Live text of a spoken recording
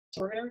So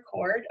we're going to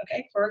record.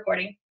 Okay, we're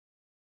recording.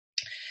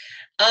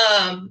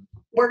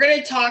 We're going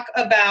to talk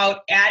about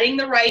adding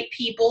the right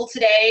people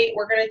today.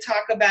 We're going to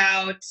talk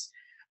about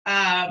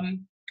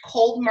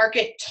cold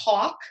market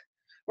talk.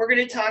 We're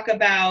going to talk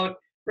about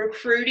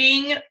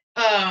recruiting,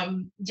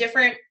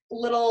 different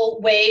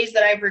little ways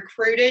that I've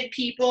recruited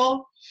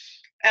people,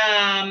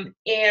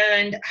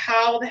 and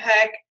how the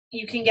heck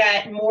you can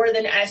get more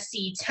than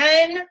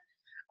SC10.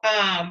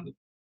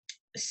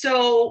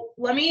 So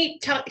let me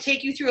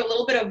take you through a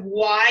little bit of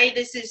why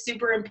this is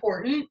super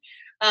important,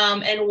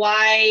 and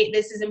why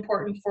this is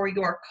important for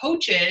your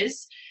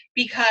coaches,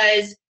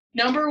 because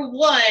number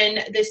one,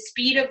 the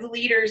speed of the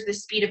leaders, the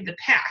speed of the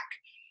pack.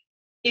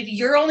 If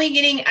you're only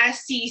getting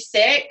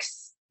SC6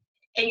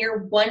 and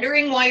you're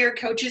wondering why your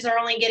coaches are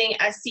only getting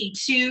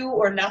SC2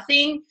 or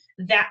nothing,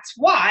 that's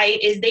why,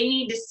 is they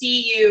need to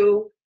see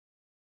you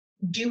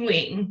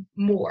doing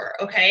more.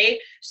 Okay,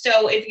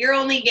 so if you're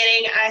only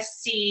getting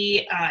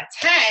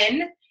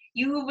SC10,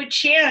 you have a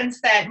chance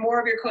that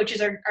more of your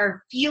coaches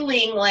are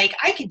feeling like,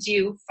 I could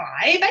do 5,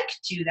 I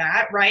could do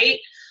that, right?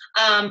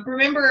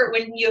 Remember,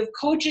 when you have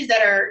coaches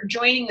that are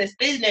joining this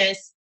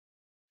business,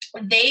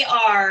 they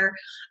are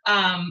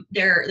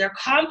their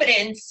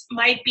confidence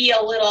might be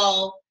a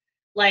little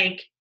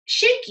like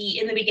shaky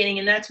in the beginning,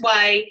 and that's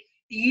why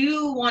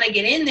you want to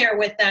get in there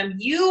with them.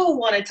 You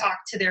want to talk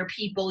to their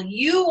people.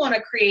 You want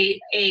to create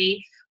a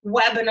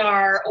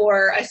webinar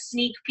or a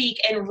sneak peek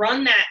and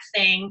run that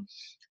thing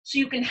so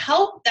you can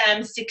help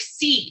them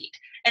succeed.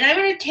 And I'm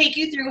going to take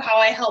you through how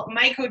I help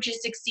my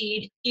coaches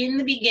succeed in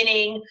the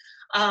beginning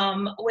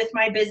with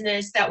my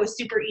business. That was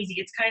super easy.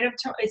 It's kind of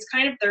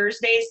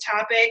Thursday's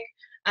topic,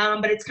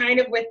 but it's kind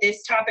of with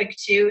this topic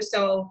too.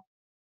 So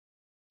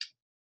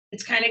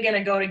it's kind of going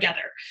to go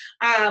together.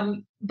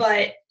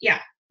 But yeah,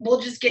 we'll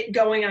just get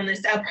going on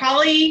this. I'll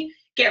probably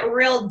get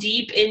real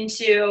deep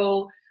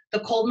into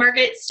the cold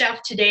market stuff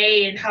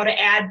today and how to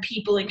add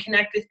people and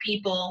connect with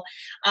people.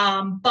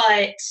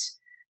 But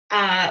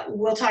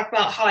we'll talk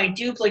about how I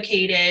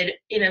duplicated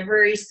in a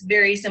very,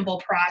 very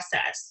simple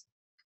process.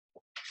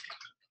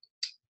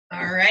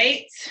 All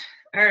right.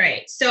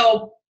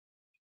 So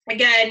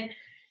again,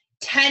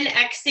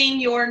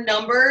 10xing your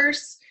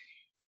numbers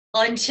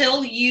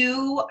until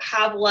you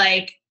have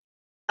like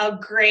a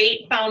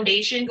great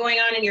foundation going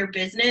on in your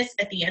business.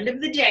 At the end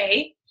of the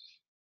day,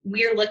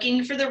 we're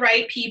looking for the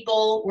right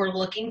people. We're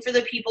looking for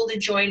the people to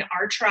join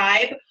our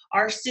tribe,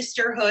 our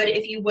sisterhood,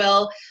 if you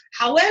will.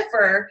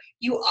 However,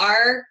 you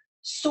are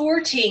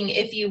sorting,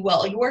 if you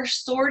will. You are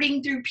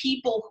sorting through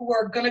people who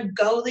are going to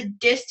go the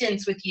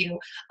distance with you.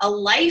 A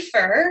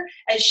lifer,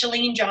 as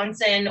Chalene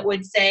Johnson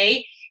would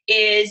say,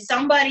 is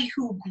somebody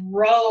who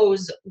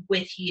grows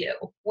with you.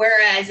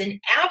 Whereas an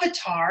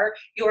avatar,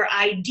 your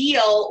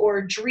ideal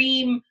or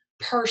dream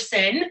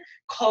person,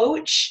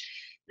 coach,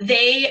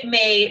 they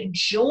may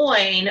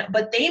join,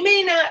 but they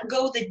may not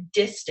go the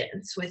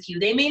distance with you.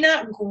 They may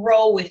not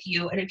grow with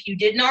you. And if you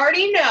didn't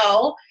already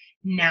know,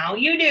 now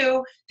you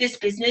do. This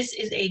business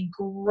is a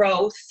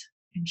growth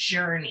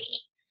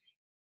journey.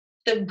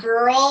 The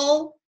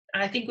girl,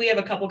 I think we have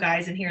a couple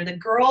guys in here, the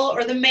girl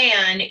or the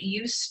man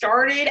you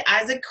started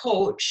as a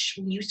coach,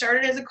 when you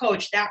started as a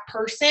coach, that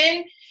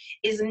person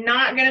is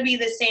not going to be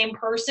the same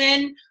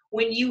person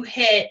when you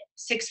hit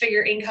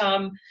 6-figure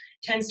income,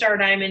 10-star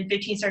diamond,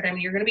 15-star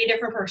diamond. You're going to be a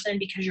different person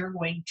because you're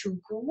going to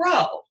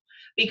grow,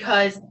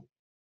 because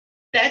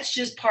that's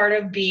just part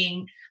of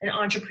being an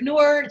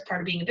entrepreneur. It's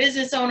part of being a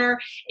business owner.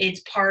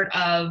 It's part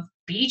of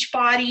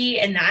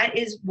Beachbody, and that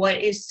is what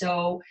is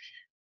so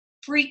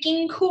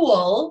freaking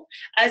cool,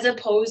 as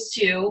opposed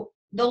to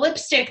the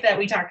lipstick that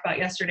we talked about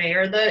yesterday,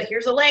 or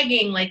here's a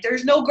legging. Like,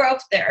 there's no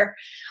growth there.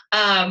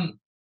 And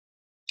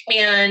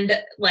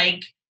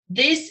like,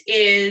 this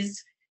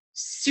is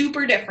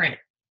super different,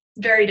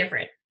 very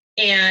different,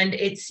 and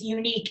it's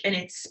unique and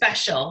it's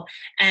special.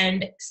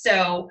 And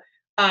so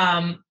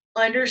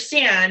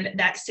understand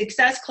that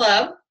Success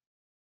Club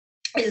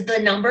is the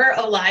number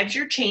of lives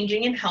you're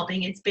changing and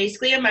helping. It's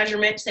basically a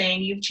measurement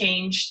saying you've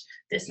changed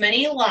this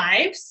many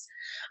lives.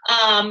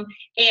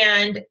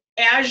 And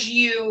as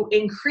you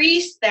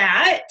increase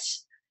that,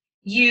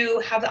 you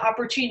have the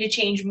opportunity to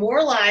change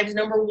more lives,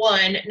 number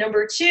one.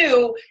 Number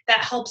two,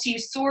 that helps you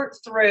sort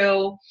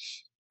through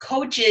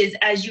coaches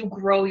as you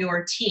grow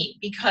your team.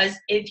 Because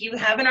if you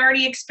haven't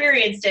already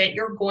experienced it,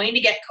 you're going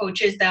to get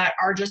coaches that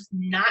are just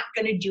not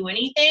going to do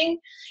anything.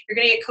 You're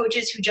going to get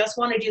coaches who just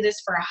want to do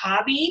this for a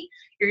hobby.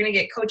 You're going to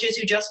get coaches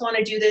who just want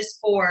to do this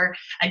for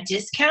a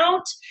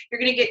discount. You're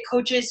going to get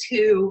coaches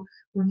who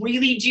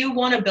really do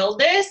want to build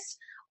this,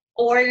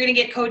 or you're going to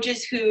get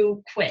coaches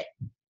who quit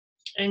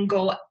and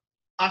go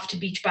off to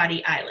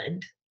Beachbody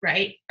Island,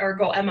 right? Or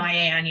go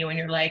MIA on you, and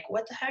you're like,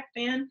 what the heck,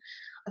 man?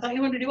 I thought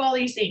you wanted to do all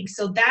these things.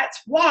 So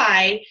that's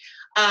why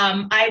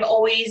I've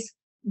always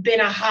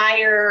been a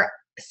higher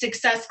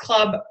Success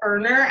Club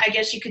earner, I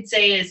guess you could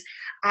say, is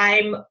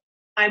I'm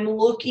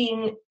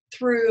looking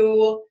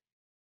through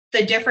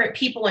the different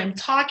people I'm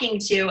talking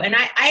to. And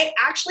I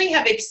actually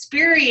have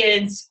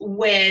experience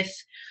with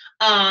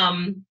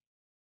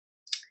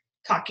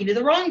talking to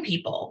the wrong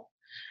people.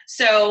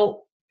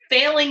 So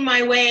failing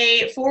my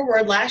way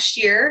forward last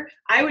year,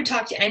 I would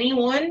talk to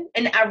anyone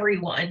and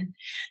everyone.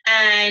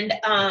 And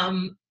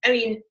I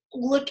mean,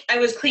 look, I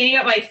was cleaning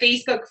up my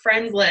Facebook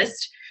friends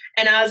list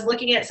and I was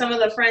looking at some of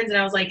the friends and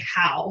I was like,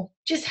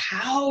 just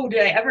how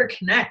did I ever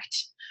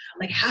connect?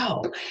 Like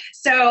how?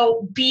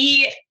 So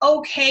be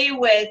okay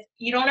with,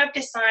 you don't have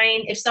to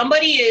sign. If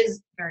somebody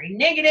is very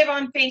negative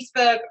on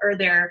Facebook or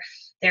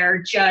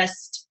they're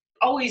just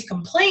always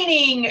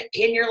complaining and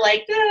you're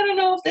like, I don't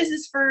know if this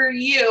is for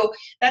you,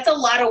 that's a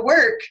lot of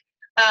work.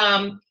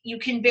 You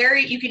can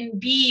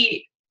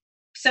be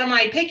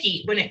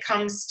semi-picky when it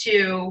comes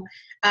to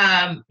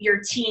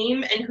your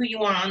team and who you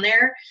want on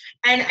there.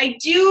 And I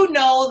do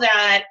know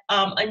that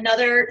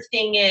another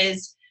thing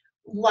is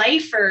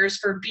lifers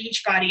for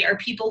Beachbody are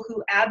people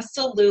who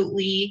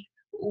absolutely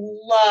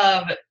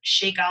love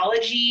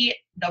Shakeology,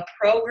 the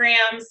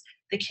programs,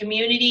 the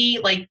community.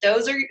 Like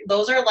those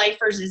are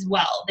lifers as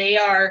well. They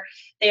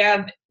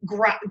have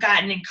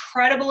gotten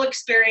incredible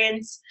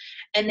experience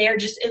and they're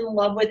just in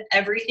love with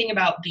everything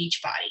about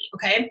Beachbody.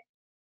 Okay.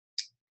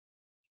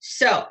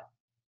 So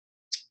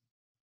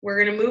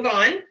we're going to move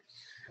on.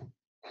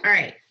 All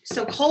right.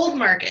 So cold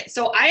market.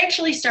 So I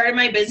actually started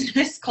my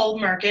business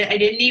cold market. I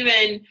didn't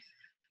even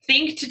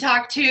think to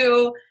talk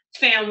to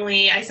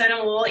family. I sent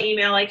them a little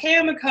email like, hey,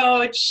 I'm a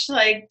coach.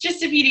 Like,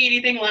 just if you need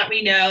anything, let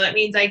me know. That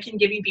means I can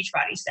give you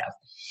Beachbody stuff.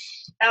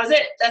 That was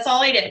it. That's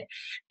all I did.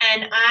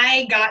 And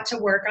I got to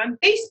work on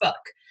Facebook.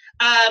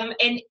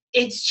 And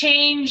it's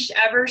changed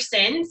ever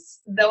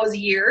since those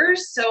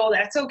years. So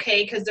that's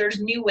okay because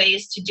there's new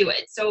ways to do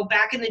it. So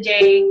back in the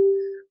day,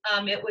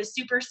 it was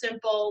super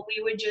simple.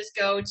 We would just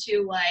go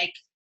to like,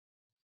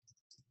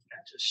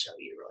 I'll just show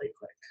you really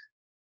quick.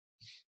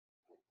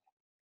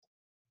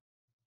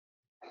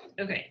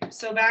 Okay,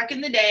 so back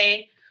in the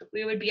day,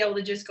 we would be able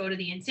to just go to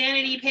the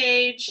Insanity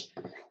page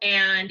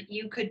and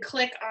you could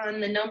click on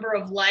the number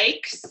of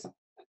likes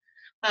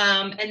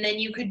and then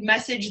you could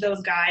message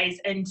those guys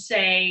and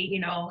say, you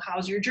know,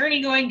 how's your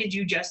journey going? Did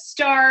you just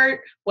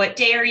start? What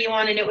day are you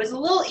on? And it was a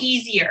little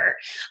easier.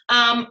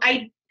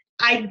 I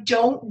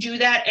don't do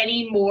that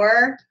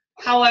anymore.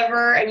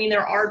 However, I mean,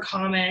 there are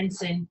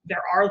comments and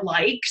there are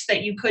likes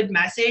that you could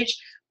message,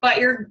 but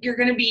you're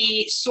going to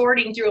be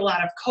sorting through a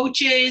lot of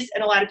coaches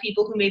and a lot of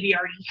people who maybe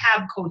already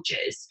have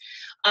coaches.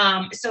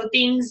 So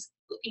things,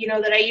 you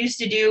know, that I used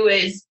to do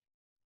is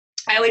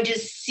I would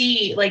just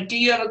see, like, do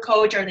you have a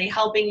coach? Are they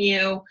helping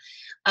you?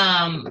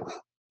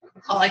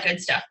 All that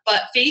good stuff.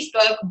 But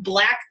Facebook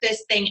blacked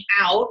this thing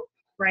out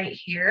right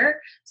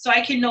here, so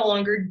I can no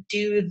longer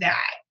do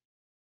that.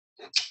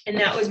 And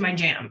that was my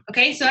jam.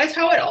 Okay, so that's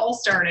how it all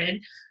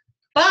started.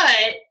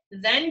 But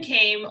then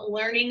came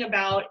learning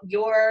about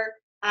your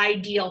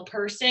ideal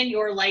person,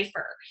 your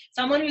lifer,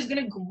 someone who's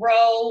going to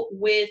grow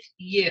with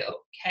you.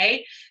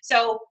 Okay,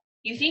 so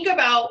you think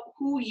about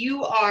who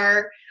you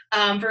are.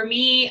 For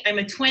me, I'm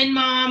a twin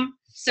mom,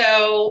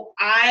 so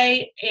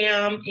I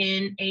am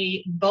in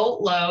a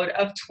boatload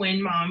of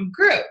twin mom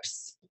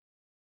groups.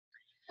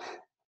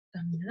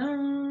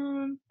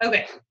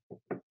 Okay,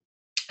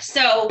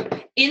 so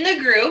in the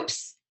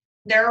groups,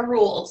 there are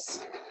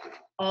rules.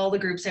 All the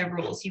groups have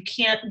rules. You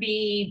can't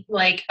be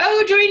like,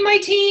 oh, join my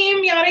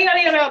team, yada,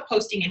 yada, yada,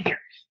 posting in here.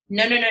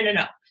 No.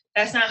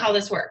 That's not how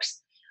this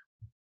works.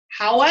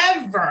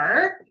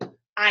 However,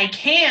 I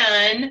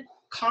can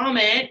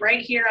comment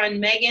right here on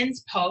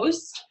Megan's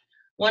post,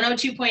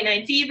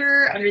 102.9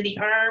 fever, under the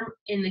arm,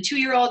 and the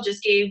 2-year-old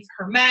just gave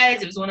her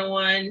meds. It was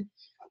 101,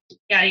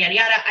 yada, yada,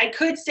 yada. I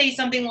could say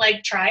something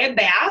like, try a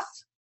bath,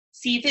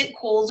 see if it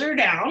cools her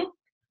down.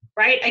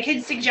 Right? I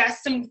could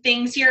suggest some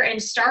things here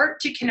and start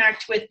to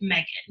connect with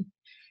Megan.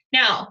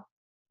 Now,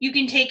 you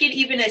can take it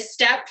even a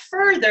step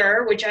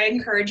further, which I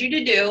encourage you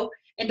to do,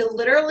 and to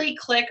literally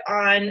click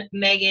on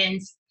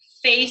Megan's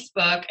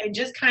Facebook and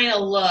just kind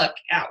of look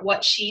at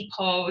what she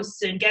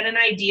posts and get an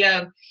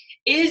idea of,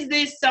 is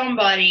this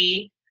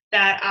somebody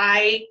that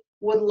I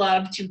would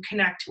love to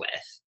connect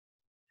with?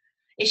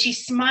 Is she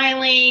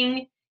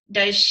smiling?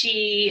 Does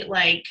she,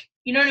 like,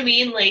 you know what I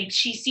mean? Like,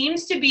 she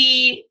seems to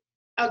be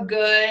a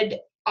good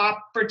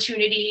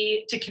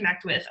opportunity to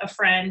connect with a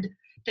friend.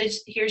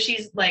 Here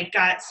she's like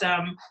got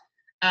some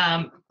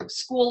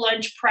school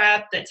lunch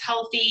prep that's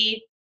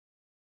healthy.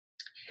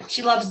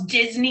 She loves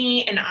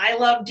Disney and I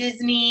love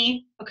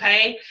Disney.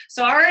 Okay,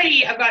 so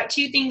already I've got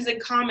 2 things in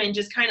common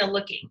just kind of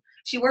looking.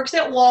 She works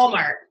at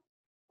Walmart.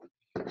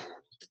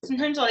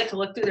 Sometimes I like to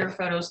look through their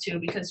photos too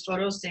because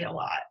photos say a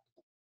lot.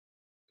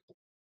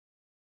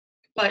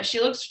 But she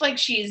looks like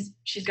she's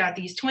got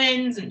these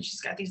twins and she's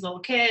got these little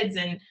kids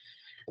and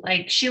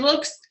like she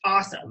looks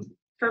awesome.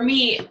 For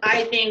me,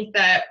 I think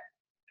that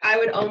I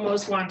would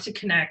almost want to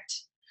connect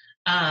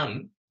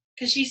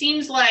because she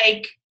seems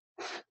like,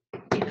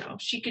 you know,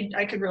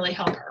 I could really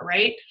help her,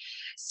 right?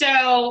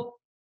 So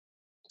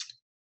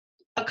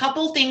a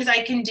couple things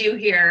I can do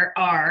here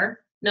are,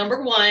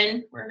 number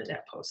 1, where did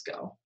that post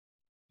go?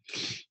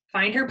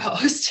 Find her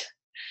post.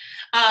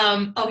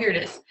 Oh, here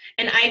it is.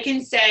 And I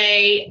can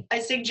say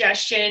a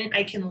suggestion.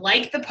 I can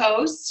like the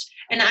post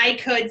And I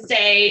could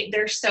say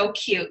they're so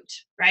cute,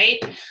 right?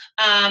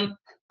 On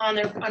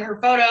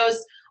her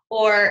photos,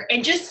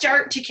 and just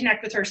start to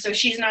connect with her so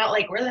she's not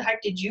like, where the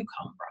heck did you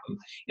come from?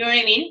 You know what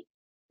I mean?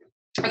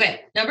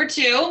 Okay, number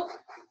 2,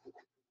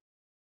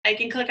 I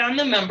can click on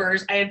the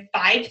members. I have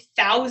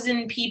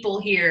 5,000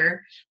 people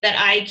here that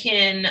I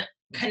can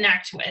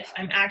connect with.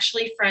 I'm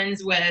actually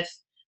friends with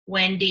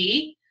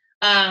Wendy.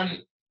 I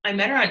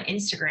met her on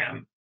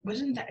Instagram.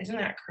 Isn't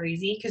that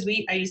crazy? Because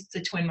I used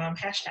the twin mom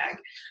hashtag.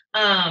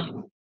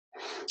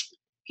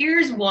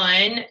 Here's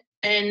one,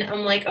 and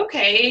I'm like,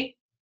 okay,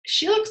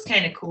 she looks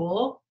kind of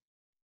cool.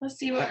 Let's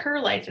see what her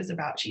life is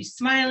about. She's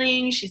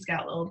smiling. She's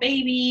got little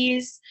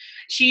babies.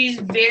 She's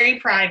very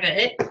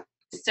private,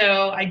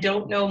 so I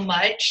don't know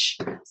much.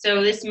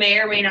 So this may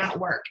or may not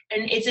work.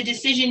 And it's a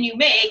decision you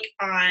make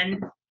on,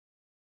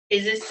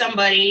 is this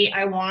somebody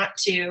I want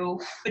to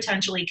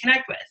potentially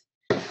connect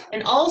with?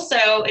 And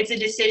also, it's a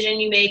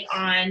decision you make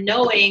on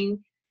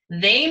knowing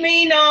they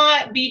may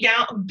not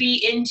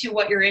be into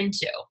what you're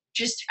into.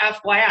 Just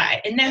FYI.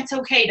 And that's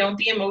okay. Don't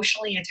be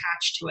emotionally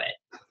attached to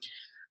it.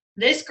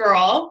 This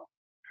girl,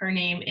 her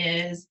name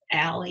is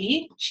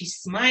Allie. She's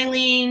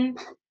smiling.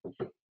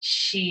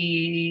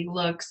 She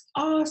looks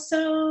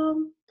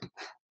awesome.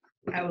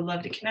 I would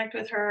love to connect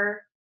with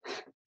her.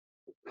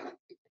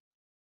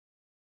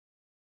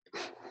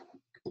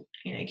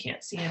 And I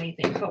can't see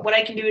anything, but what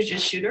I can do is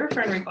just shoot her a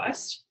friend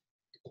request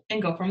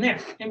and go from there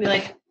and be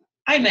like,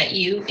 I met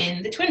you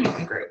in the twin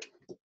mom group.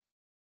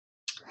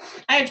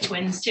 I have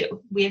twins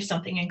too. We have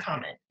something in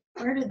common.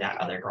 Where did that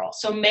other girl?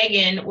 So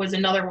Megan was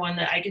another one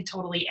that I could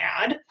totally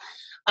add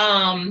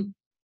and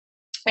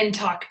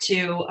talk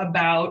to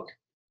about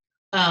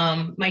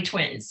my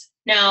twins.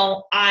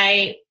 Now,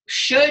 I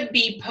should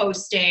be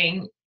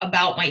posting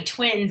about my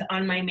twins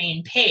on my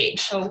main page.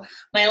 So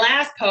my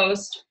last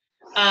post,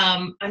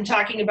 I'm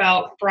talking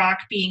about Brock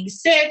being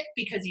sick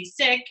because he's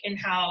sick and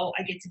how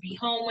I get to be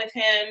home with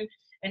him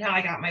and how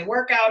I got my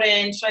workout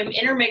in. So I'm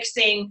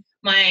intermixing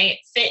my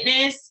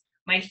fitness,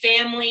 my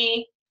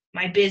family,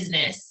 my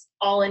business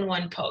all in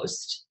one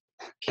post.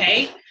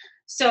 Okay.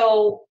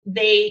 So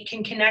they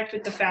can connect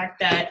with the fact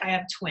that I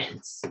have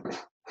twins.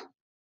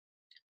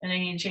 And I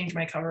need to change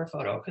my cover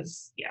photo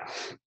because, yeah,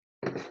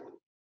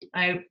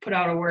 I put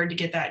out a word to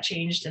get that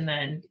changed and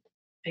then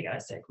I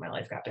got sick. My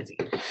life got busy.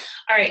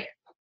 All right.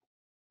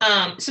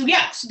 So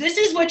this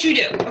is what you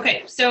do.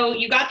 Okay. So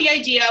you got the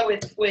idea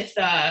with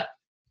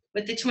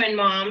the twin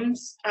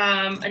moms.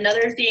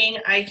 Another thing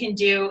I can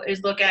do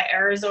is look at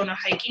Arizona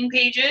hiking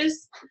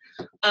pages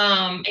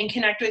and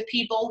connect with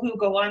people who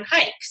go on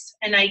hikes.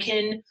 And I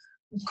can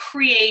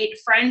create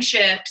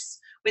friendships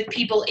with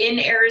people in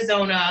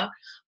Arizona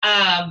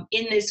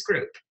in this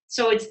group.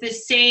 So it's the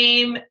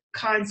same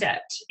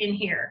concept in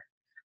here.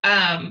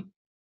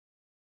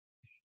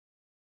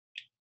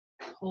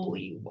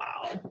 Holy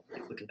wow.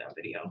 Look at that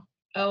video.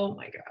 Oh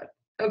my God.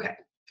 Okay.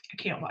 I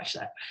can't watch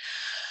that.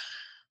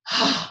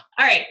 All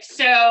right.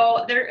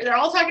 So they're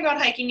all talking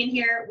about hiking in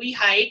here. We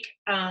hike,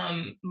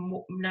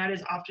 not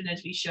as often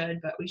as we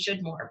should, but we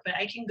should more. But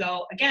I can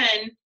go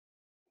again,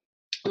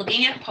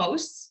 looking at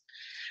posts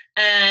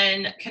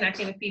and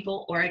connecting with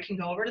people, or I can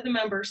go over to the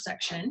members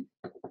section,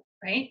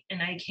 right?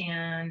 And I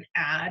can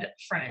add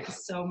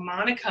friends. So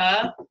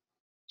Monica,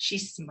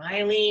 she's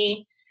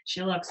smiley.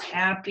 She looks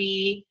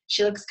happy.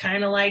 She looks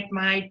kind of like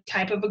my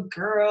type of a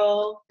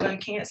girl, but I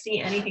can't see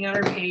anything on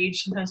her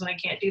page. Sometimes when I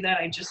can't do that,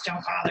 I just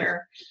don't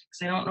bother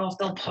because I don't know if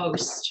they'll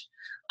post.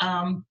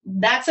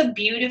 That's a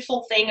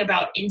beautiful thing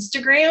about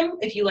Instagram.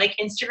 If you like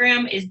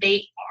Instagram, is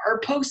they are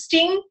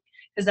posting,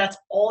 because that's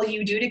all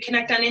you do to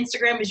connect on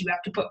Instagram is you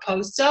have to put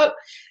posts up.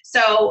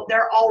 So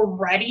they're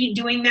already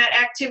doing that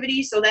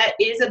activity. So that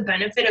is a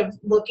benefit of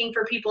looking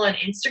for people on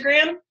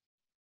Instagram.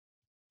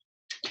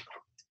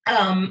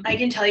 I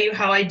can tell you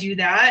how I do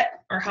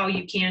that, or how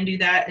you can do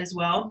that as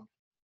well.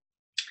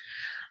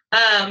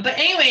 But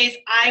anyways,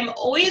 I'm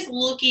always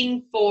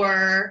looking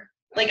for,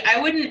 like, I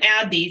wouldn't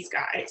add these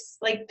guys.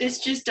 Like, this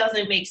just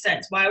doesn't make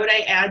sense. Why would I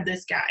add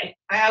this guy?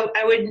 I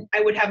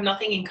would have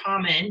nothing in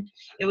common.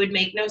 It would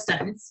make no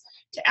sense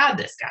to add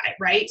this guy,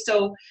 right?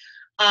 So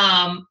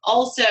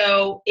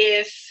also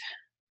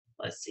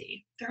let's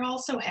see, they're all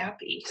so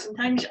happy.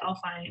 Sometimes I'll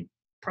find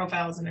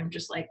profiles and I'm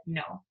just like,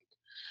 no.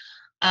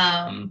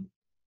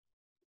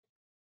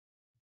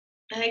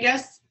 And I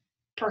guess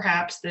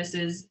perhaps this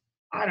is,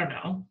 I don't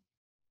know.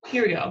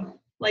 Here we go.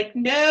 Like,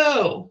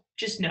 no,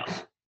 just no.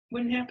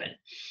 Wouldn't happen.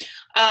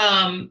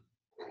 I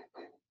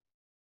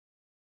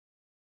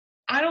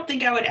don't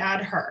think I would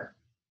add her.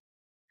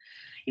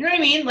 You know what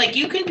I mean? Like,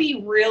 you can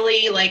be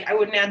really, like, I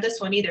wouldn't add this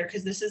one either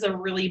because this is a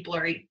really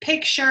blurry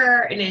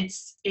picture and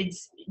it's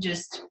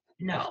just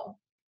no.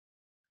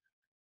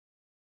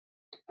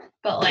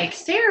 But like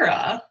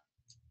Sarah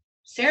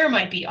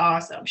might be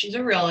awesome. She's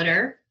a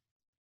realtor.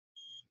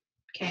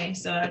 Okay,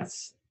 so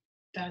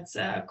that's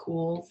a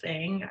cool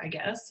thing, I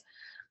guess.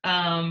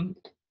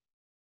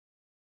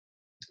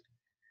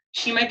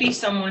 She might be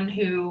someone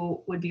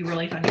who would be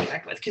really fun to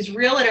connect with because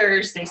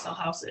realtors, they sell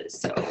houses.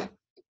 So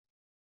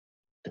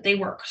but they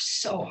work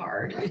so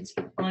hard. It's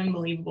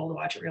unbelievable to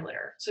watch a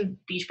realtor. So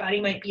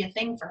Beachbody might be a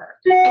thing for her.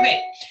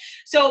 Okay,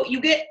 so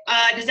you get,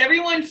 does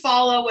everyone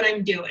follow what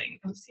I'm doing?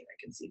 Let's see if I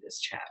can see this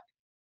chat.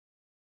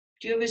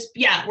 Do you have this?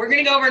 Yeah, we're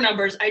gonna go over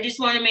numbers. I just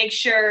wanna make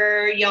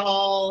sure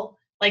y'all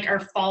like are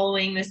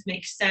following, this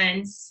makes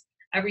sense.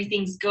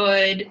 Everything's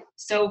good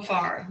so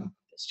far.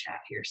 This chat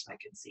here so I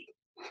can see.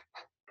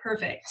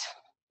 Perfect.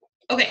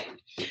 Okay.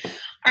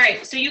 All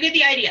right, so you get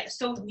the idea.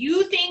 So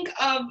you think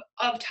of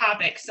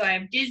topics. So I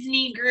have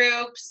Disney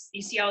groups.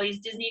 You see all these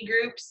Disney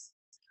groups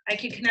I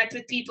can connect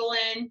with people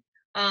in.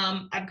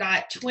 I've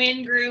got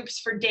twin groups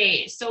for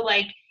days. So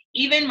like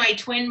even my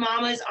twin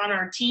mamas on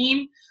our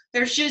team,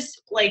 there's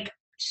just like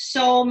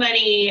so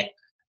many,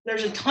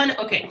 there's a ton.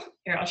 Okay,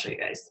 here, I'll show you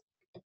guys.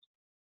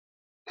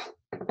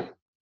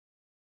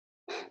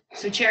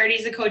 So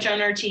Charity's the coach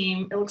on our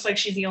team. It looks like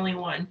she's the only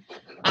one.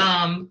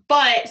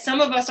 But some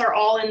of us are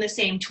all in the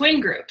same twin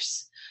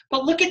groups.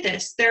 But look at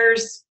this.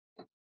 There's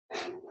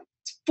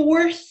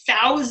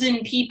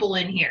 4,000 people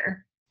in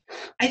here.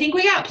 I think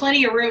we got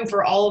plenty of room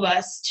for all of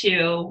us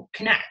to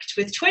connect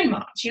with twin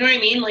moms. You know what I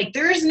mean? Like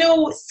there is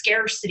no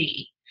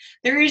scarcity.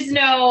 There is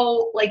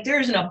no, like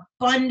there's an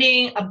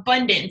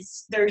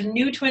abundance. There's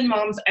new twin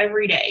moms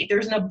every day.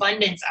 There's an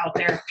abundance out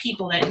there of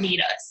people that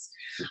need us.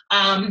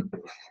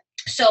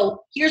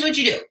 So here's what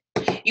you do.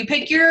 You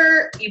pick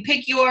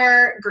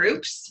your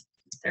groups.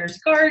 There's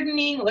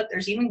gardening. Look,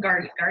 there's even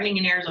gardening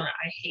in Arizona.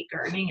 I hate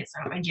gardening. It's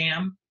not my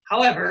jam.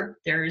 However,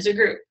 there is a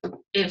group.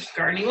 If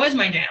gardening was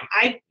my jam,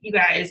 you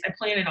guys, I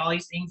planted all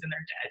these things and they're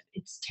dead.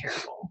 It's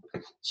terrible.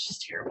 It's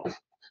just terrible.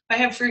 I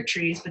have fruit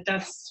trees, but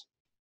it's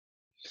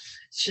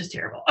just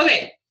terrible.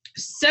 Okay,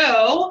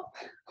 so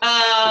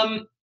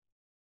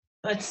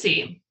let's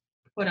see.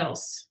 What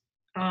else?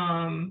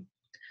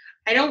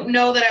 I don't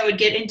know that I would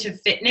get into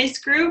fitness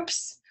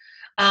groups.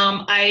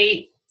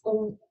 A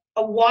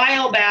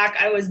while back,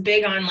 I was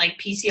big on like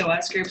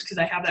PCOS groups because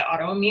I have that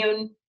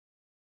autoimmune.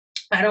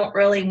 I don't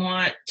really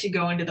want to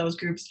go into those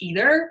groups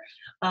either.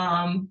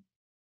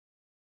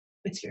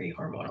 It's very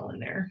hormonal in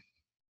there,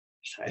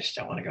 so I just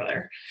don't want to go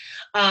there.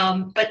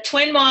 But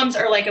twin moms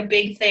are like a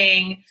big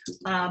thing.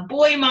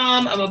 Boy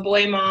mom, I'm a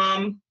boy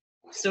mom,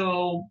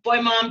 so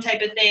boy mom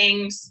type of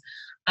things.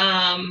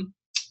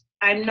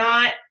 I'm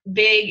not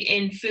big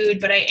in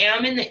food, but I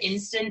am in the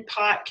Instant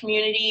Pot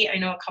community. I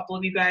know a couple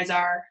of you guys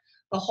are.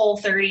 The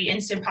Whole30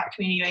 Instant Pot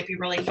community might be a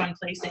really fun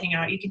place to hang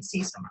out. You can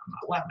see a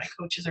lot of my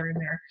coaches are in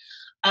there.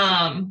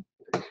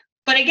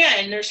 But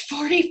again, there's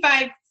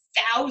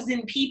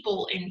 45,000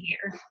 people in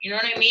here. You know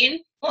what I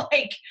mean?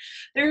 Like,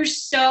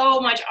 there's so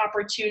much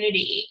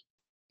opportunity.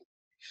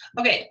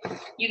 Okay,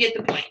 you get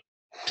the point.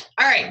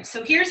 All right,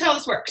 so here's how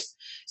this works.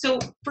 So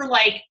for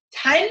like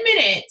 10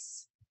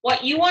 minutes,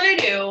 what you want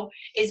to do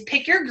is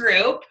pick your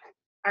group.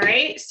 All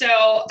right,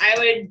 so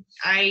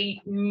I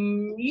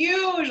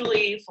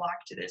usually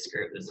flock to this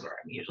group. This is where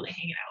I'm usually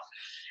hanging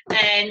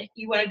out. And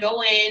you want to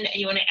go in and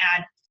you want to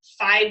add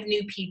 5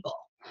 new people.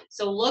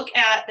 So look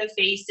at the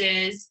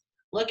faces,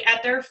 look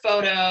at their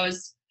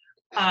photos,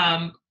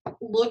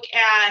 look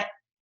at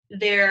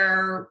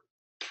their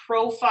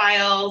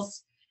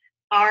profiles.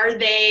 Are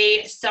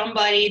they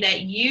somebody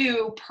that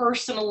you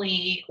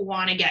personally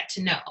want to get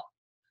to know?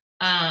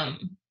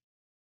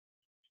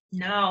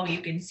 Now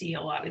you can see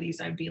a lot of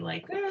these. I'd be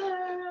like, I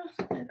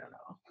don't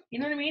know. You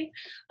know what I mean?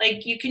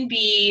 Like you can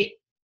be,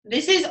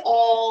 this is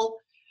all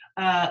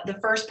the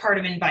first part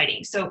of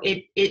inviting. So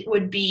it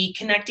would be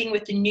connecting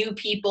with the new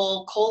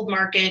people, cold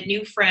market,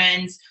 new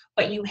friends,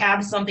 but you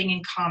have something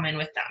in common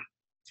with them.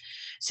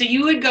 So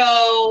you would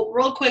go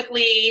real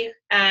quickly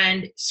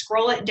and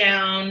scroll it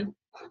down.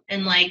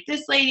 And like,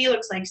 this lady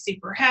looks like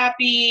super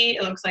happy.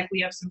 It looks like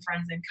we have some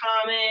friends in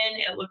common.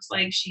 It looks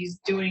like she's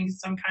doing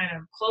some kind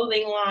of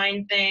clothing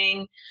line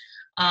thing.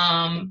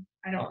 I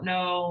don't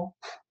know.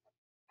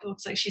 It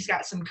looks like she's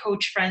got some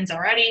coach friends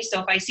already. So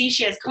if I see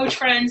she has coach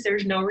friends,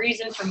 there's no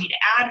reason for me to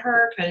add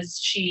her because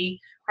she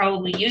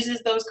probably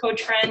uses those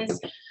coach friends.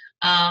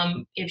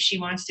 If she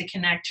wants to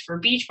connect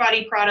for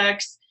Beachbody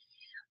products.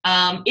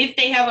 If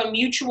they have a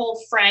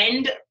mutual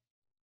friend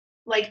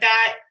like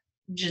that,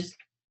 just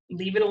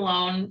leave it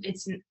alone.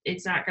 It's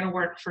not going to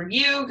work for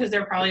you because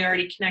they're probably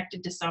already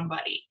connected to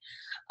somebody.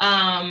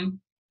 Some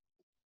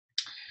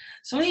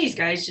of these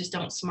guys just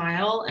don't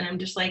smile, and I'm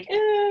just like, I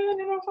don't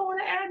know if I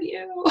want to add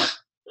you.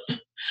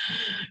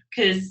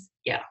 Because,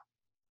 yeah,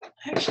 I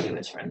actually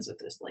was friends with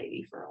this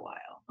lady for a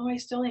while. Oh, I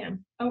still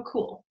am. Oh,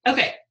 cool.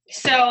 Okay,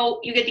 so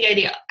you get the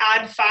idea.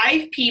 Add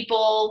 5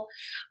 people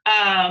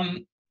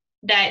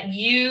that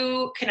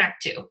you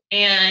connect to.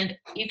 And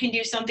you can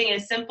do something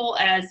as simple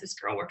as this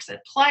girl works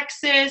at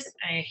Plexus.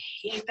 I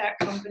hate that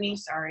company.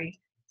 Sorry.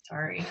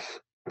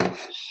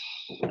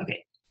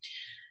 Okay.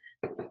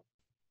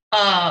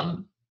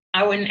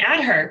 I wouldn't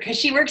add her because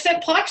she works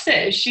at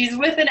Plexus. She's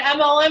with an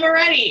MLM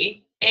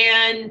already.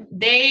 And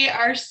they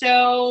are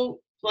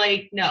so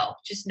like, no,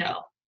 just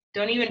no.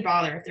 Don't even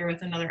bother if they're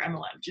with another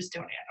MLM. Just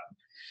don't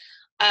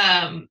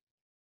add them.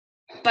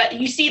 But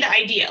you see the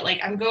idea. Like,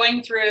 I'm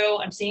going through,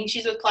 I'm seeing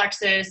she's with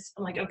Plexus.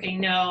 I'm like, okay,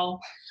 no.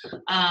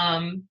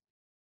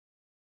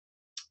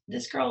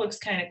 This girl looks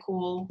kind of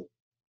cool.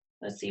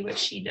 Let's see what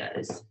she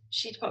does.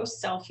 She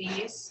posts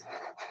selfies.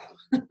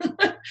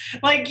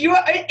 Like,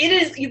 it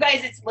is, you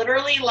guys, it's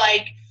literally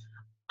like,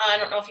 I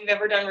don't know if you've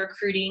ever done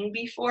recruiting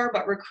before,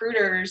 but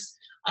recruiters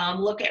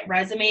look at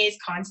resumes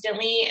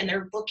constantly, and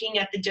they're looking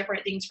at the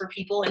different things for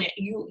people. And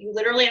you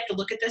literally have to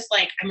look at this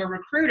like, I'm a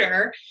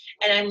recruiter,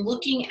 and I'm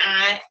looking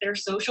at their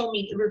social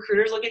media.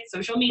 Recruiters look at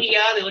social media,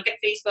 they look at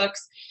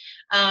Facebook's,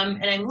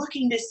 and I'm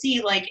looking to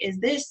see, like, is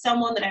this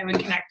someone that I would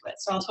connect with?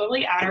 So I'll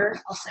totally add her.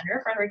 I'll send her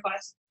a friend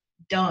request.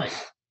 Done.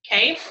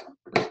 Okay.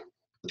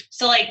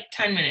 So like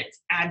 10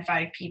 minutes, add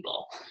 5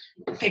 people,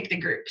 pick the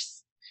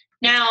groups.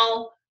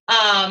 Now,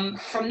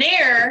 from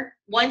there,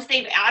 once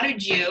they've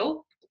added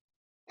you,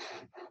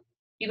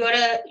 you go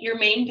to your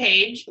main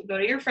page, go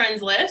to your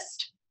friends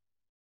list,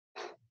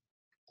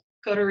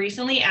 go to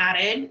recently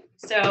added.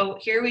 So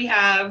here we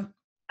have,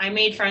 I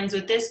made friends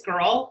with this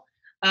girl.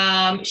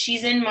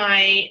 She's in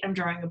my, I'm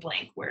drawing a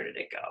blank. Where did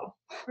it go?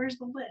 Where's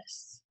the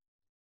list?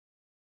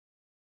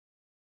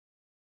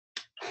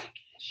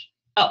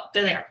 Oh,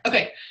 there they are.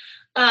 Okay.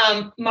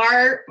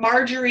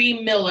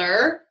 Marjorie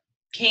Miller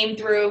came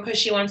through because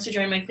she wants to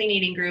join my clean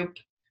eating group.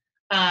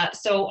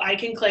 So I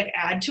can click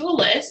add to a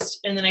list,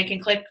 and then I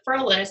can click for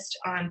a list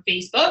on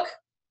Facebook,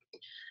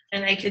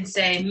 and I could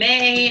say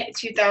May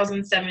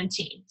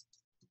 2017,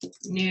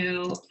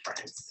 new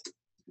friends.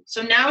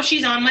 So now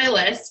she's on my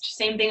list.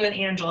 Same thing with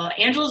Angela.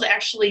 Angela's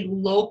actually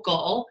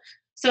local.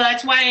 So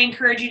that's why I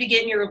encourage you to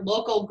get in your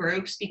local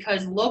groups,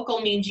 because local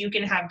means you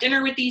can have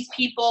dinner with these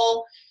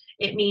people.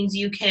 It means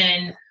you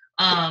can,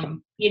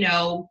 you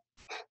know,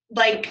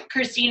 like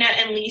Christina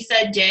and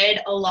Lisa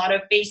did a lot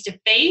of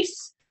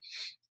face-to-face.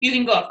 You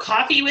can go have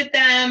coffee with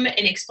them and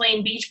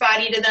explain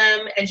Beachbody to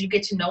them as you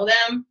get to know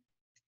them.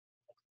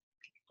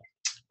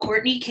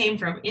 Courtney came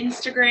from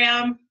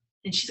Instagram,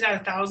 and she's got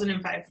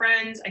 1,005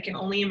 friends. I can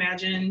only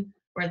imagine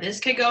where this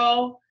could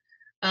go.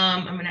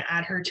 I'm going to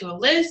add her to a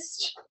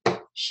list.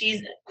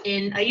 She's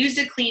in, I used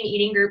a clean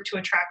eating group to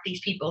attract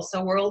these people.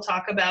 So we'll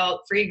talk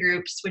about free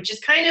groups, which is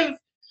kind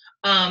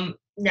of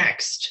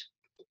next.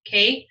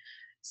 Okay.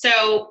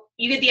 So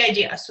you get the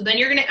idea. So then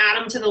you're going to add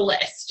them to the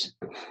list.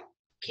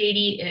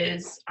 Katie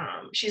is,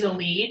 she's a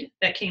lead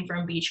that came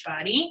from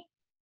Beachbody,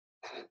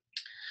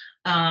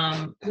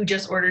 who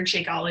just ordered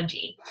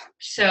Shakeology.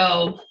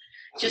 So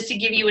just to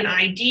give you an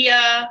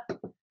idea,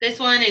 this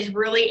one is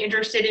really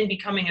interested in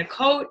becoming a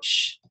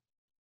coach.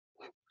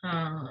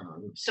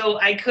 So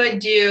I could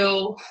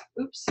do,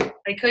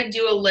 I could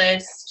do a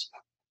list.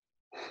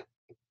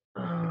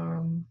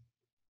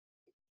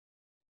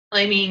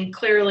 I mean,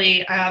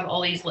 clearly I have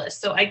all these lists.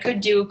 So I could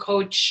do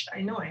coach.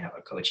 I know I have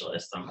a coach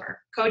list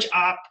somewhere. Coach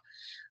op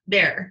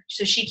there.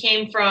 So she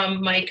came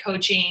from my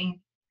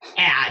coaching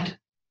ad,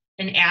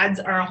 and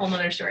ads are a whole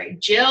nother story.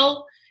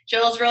 Jill's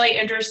really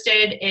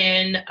interested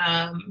in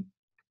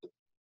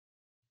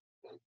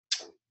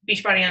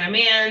Beachbody on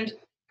Demand,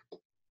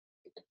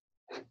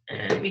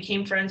 and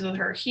became friends with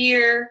her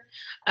here.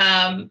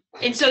 And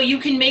so you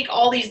can make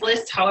all these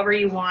lists however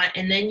you want,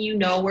 and then you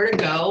know where to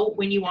go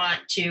when you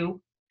want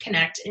to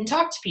connect and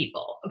talk to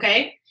people.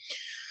 Okay.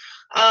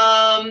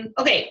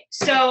 Okay.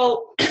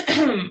 So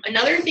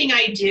another thing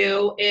I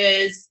do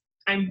is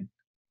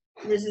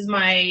this is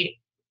my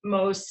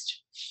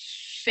most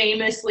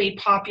famously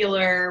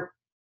popular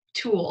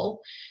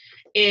tool,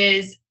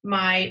 is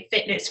my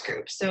fitness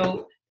group.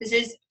 So this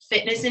is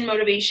Fitness and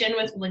Motivation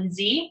with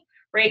Lindsay.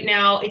 Right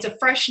now, it's a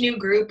fresh new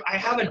group. I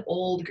have an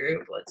old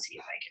group. Let's see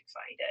if I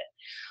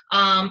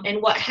can find it.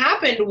 And what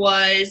happened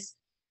was,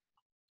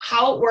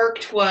 how it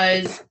worked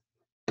was,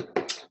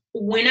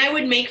 when I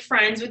would make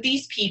friends with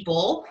these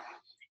people,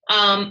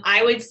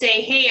 I would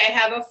say, hey, I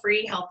have a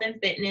free health and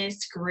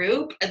fitness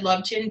group. I'd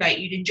love to invite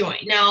you to join.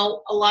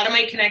 Now, a lot of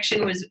my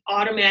connection was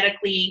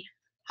automatically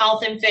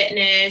health and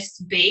fitness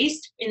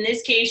based. In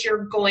this case,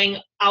 you're going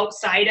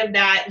outside of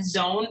that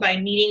zone by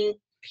meeting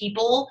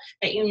people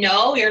that you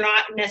know. You're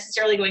not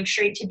necessarily going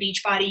straight to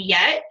Beachbody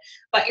yet,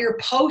 but you're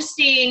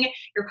posting,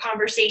 your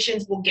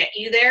conversations will get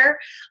you there.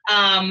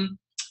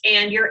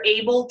 And you're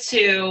able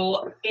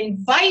to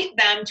invite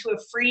them to a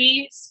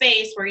free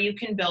space where you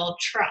can build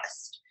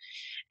trust.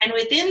 And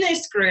within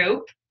this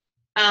group,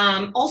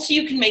 also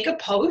you can make a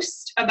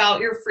post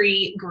about your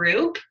free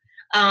group.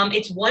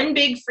 It's one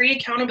big free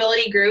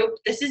accountability group.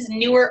 This is a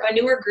newer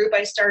group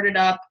I started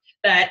up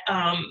that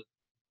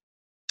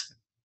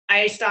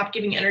I stopped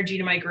giving energy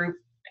to my group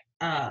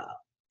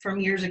from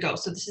years ago.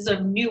 So this is a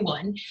new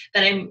one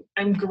that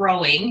I'm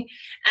growing,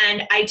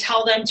 and I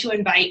tell them to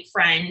invite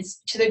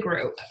friends to the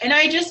group, and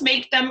I just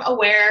make them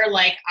aware,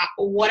 like,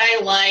 what I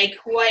like,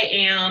 who I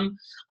am.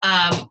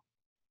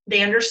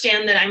 They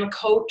understand that I'm a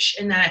coach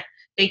and that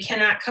they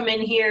cannot come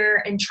in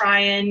here and try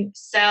and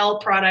sell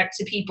product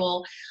to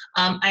people.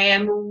 I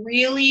am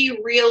really,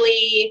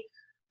 really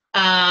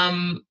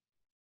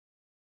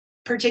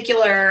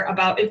particular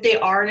about, if they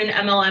are in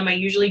an MLM, I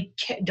usually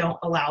don't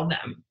allow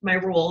them. My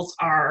rules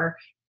are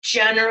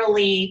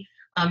generally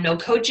No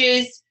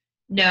coaches.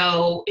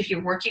 No, if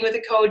you're working with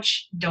a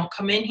coach, don't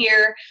come in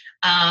here.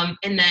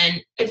 And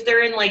then if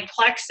they're in like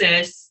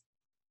Plexus,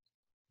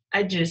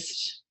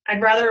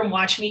 I'd rather them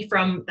watch me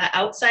from the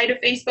outside of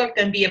Facebook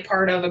than be a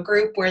part of a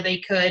group where they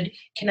could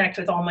connect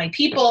with all my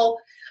people.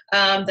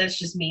 That's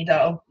just me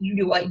though. You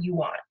do what you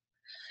want.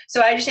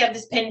 So I just have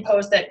this pinned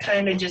post that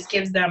kind of just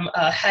gives them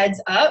a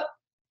heads up.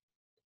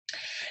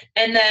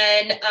 And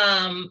then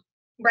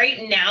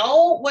right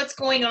now, what's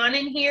going on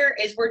in here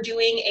is we're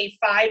doing a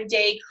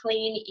 5-day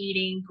clean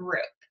eating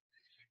group.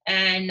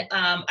 And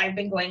I've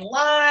been going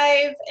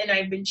live and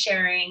I've been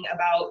sharing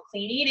about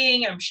clean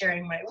eating. I'm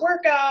sharing my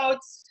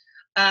workouts.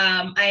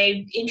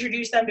 I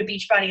introduced them to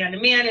Beachbody On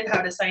Demand and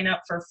how to sign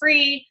up for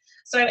free.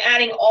 So I'm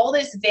adding all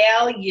this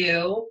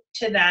value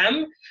to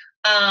them.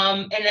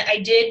 And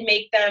I did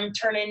make them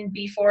turn in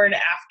before and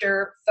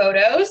after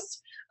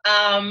photos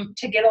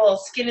to get a little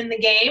skin in the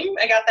game.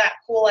 I got that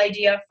cool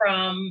idea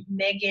from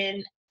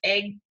Megan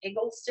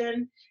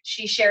Eggleston.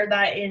 She shared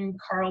that in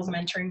Carl's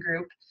mentoring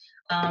group.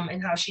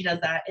 And how she does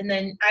that. And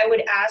then I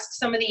would ask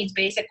some of these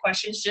basic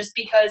questions just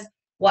because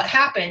what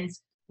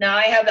happens, now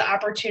I have the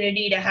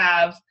opportunity to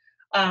have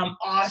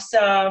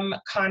awesome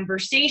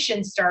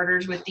conversation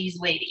starters with these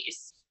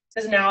ladies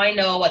because now I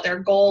know what their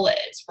goal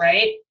is,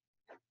 right?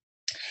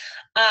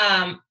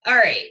 All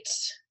right.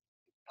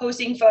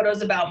 Posting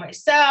photos about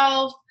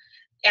myself,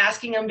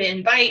 asking them to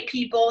invite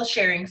people,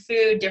 sharing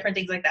food, different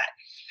things like that.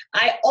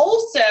 I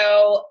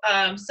also,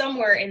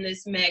 somewhere in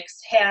this mix,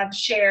 have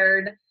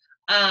shared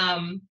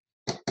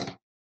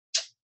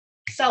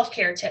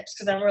self-care tips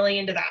because I'm really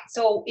into that.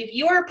 So if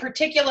you are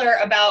particular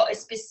about a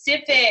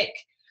specific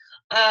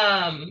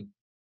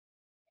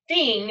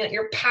thing that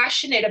you're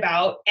passionate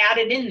about, add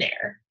it in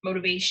there,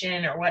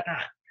 motivation or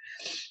whatnot.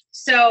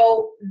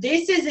 So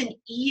this is an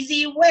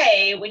easy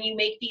way when you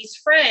make these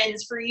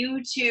friends for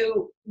you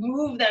to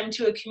move them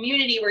to a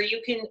community where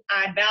you can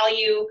add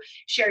value,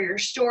 share your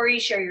story,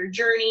 share your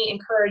journey,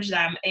 encourage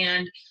them.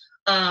 And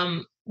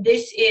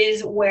this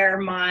is where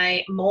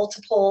my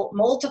multiple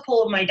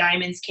of my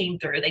diamonds came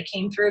through. They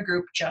came through a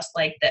group just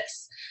like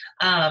this.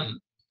 I'm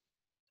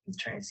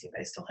trying to see if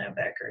I still have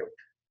that group.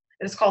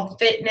 It was called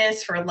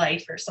Fitness for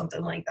Life or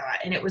something like that.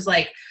 And it was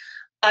like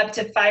up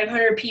to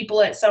 500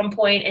 people at some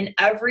point, and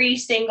every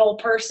single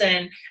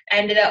person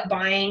ended up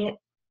buying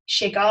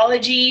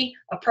Shakeology,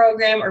 a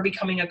program, or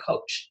becoming a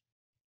coach.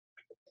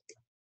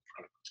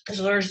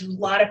 So there's a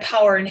lot of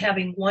power in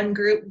having one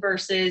group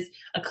versus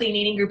a clean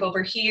eating group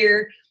over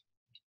here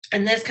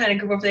and this kind of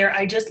group over there.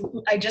 I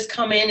just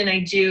come in and I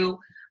do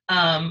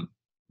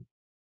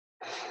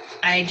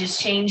I just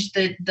change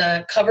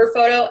the cover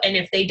photo, and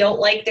if they don't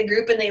like the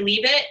group and they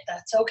leave it,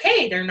 that's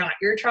okay. They're not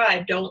your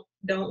tribe. Don't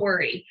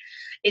worry.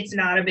 It's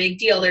not a big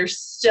deal. There's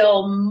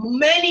still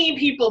many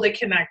people to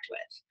connect with.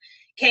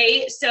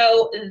 Okay,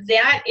 so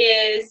that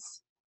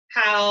is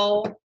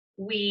how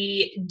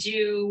we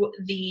do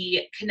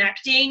the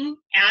connecting,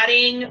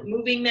 adding,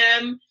 moving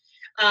them,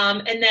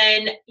 and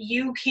then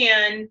you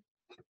can,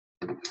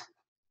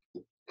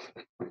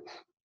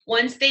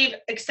 once they've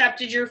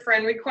accepted your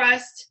friend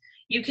request,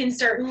 you can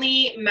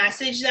certainly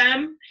message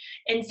them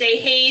and say,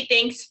 hey,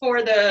 thanks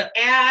for the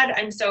ad.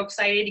 I'm so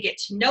excited to get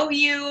to know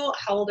you.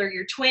 How old are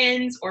your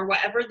twins? Or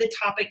whatever the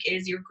topic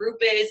is, your group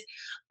is.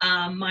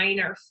 Mine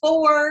are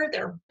 4,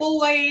 they're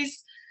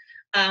boys,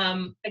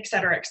 et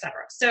cetera, et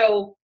cetera.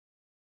 So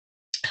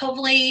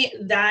hopefully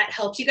that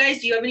helps you guys.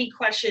 Do you have any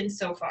questions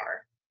so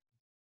far?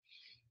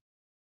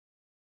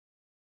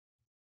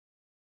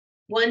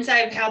 Once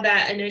I've had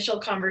that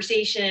initial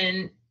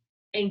conversation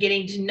and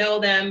getting to know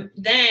them,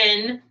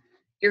 then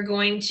you're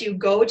going to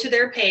go to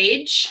their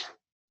page.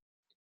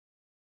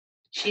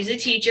 She's a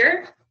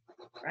teacher,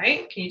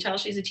 right? Can you tell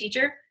she's a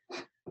teacher?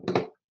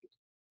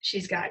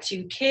 She's got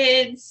 2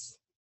 kids.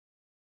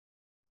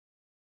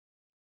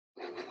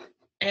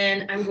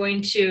 And I'm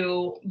going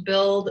to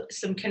build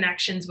some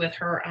connections with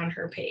her on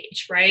her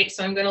page, right?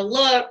 So I'm going to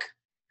look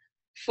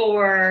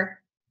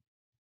for,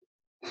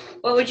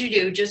 what would you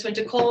do? Just went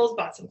to Kohl's,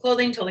 bought some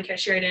clothing, told the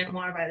cashier I didn't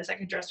want to buy the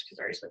second dress because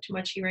I already spent too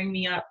much. He rang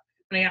me up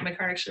when I got my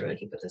car. Actually,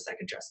 he put the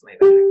second dress in my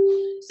bag.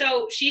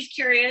 So she's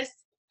curious,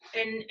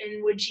 and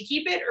would she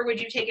keep it or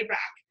would you take it back?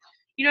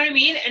 You know what I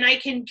mean? And I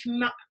can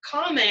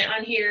comment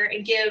on here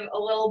and give a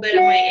little bit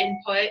of my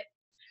input.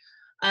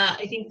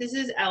 I think this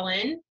is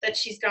Ellen that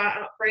she's got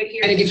up right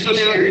here. I could come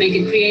out and make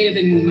it creative,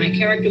 and my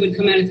character would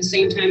come out at the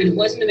same time, and it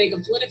wasn't to make a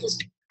political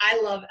statement.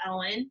 I love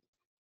Ellen.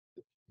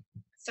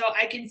 So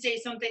I can say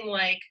something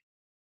like,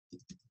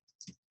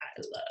 I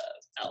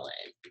love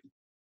Ellen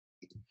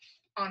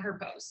on her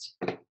post.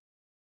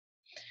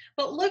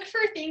 But look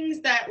for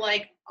things that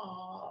like,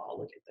 oh,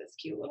 look at this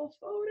cute little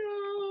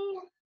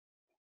photo.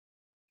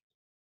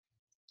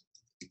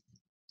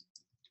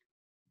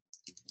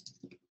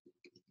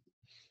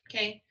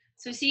 Okay,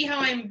 so see how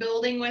I'm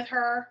building with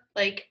her,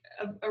 like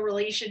a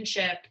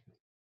relationship.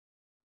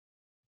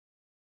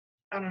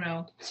 I don't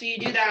know. So you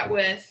do that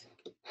with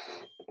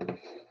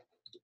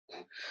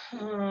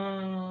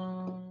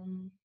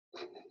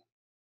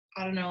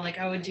I don't know, like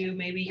I would do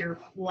maybe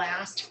your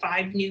last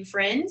 5 new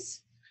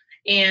friends,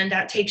 and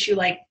that takes you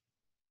like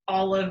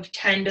all of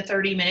 10 to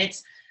 30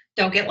 minutes.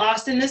 Don't get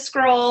lost in the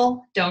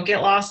scroll. Don't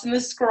get lost in the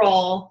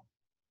scroll.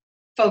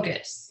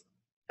 Focus.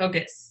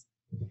 Focus.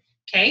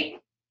 Okay?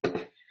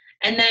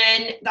 And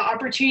then the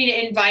opportunity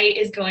to invite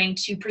is going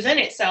to present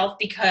itself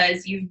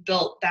because you've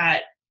built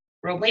that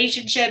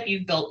relationship,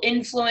 you've built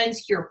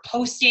influence, you're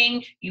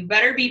posting. You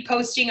better be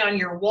posting on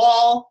your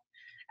wall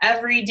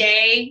every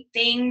day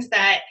things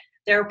that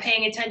they're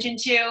paying attention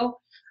to,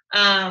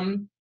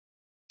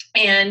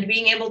 and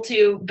being able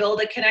to build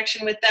a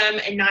connection with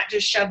them and not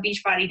just shove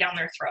Beachbody down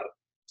their throat.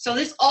 So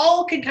this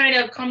all can kind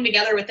of come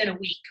together within a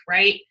week,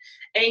 right?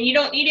 And you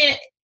don't need to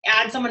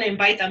add someone and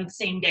invite them the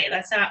same day.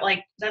 That's not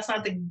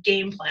the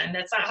game plan.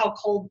 That's not how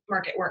cold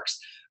market works.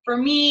 For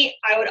me,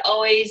 I would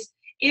always,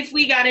 if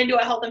we got into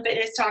a health and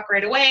fitness talk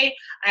right away,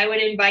 I would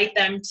invite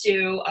them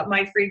to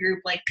my free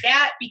group like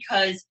that,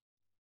 because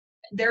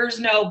there's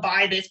no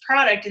buy this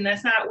product, and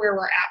that's not where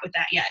we're at with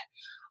that yet.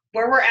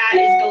 Where we're at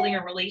is building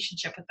a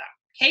relationship with them.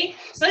 Okay,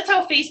 so that's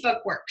how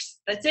Facebook works.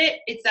 That's it.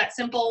 It's that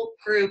simple,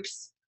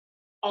 groups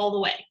all the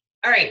way.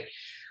 All right.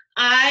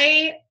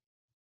 I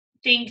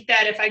think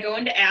that if I go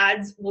into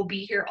ads, we'll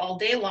be here all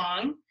day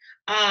long.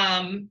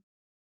 Let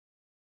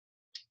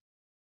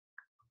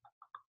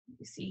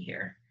me see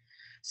here.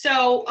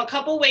 So a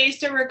couple ways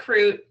to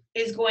recruit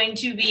is going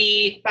to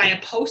be by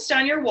a post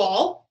on your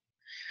wall.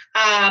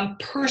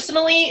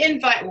 Personally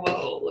invite,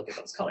 whoa, look at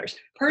those colors.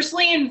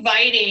 Personally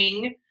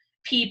inviting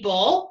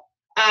people,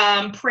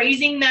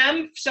 praising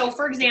them. So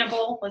for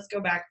example, let's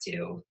go back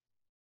to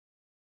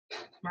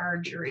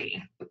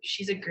Marjorie.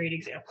 She's a great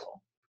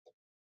example.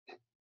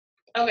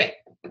 Okay.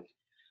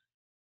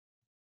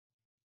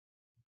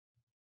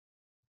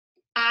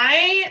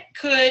 I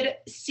could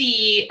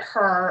see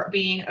her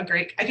being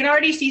I can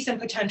already see some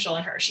potential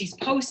in her. She's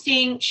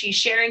posting, she's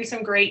sharing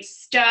some great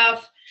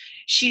stuff.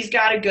 She's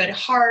got a good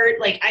heart.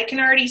 Like, I can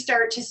already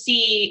start to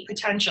see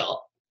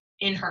potential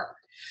in her.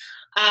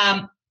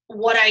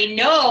 What I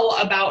know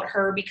about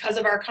her because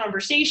of our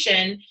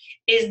conversation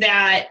is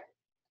that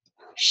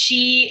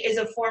she is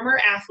a former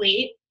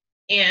athlete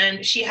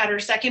and she had her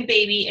second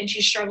baby and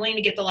she's struggling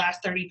to get the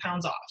last 30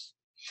 pounds off.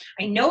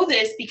 I know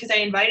this because I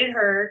invited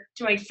her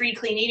to my free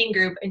clean eating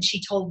group and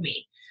she told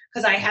me,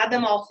 because I had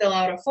them all fill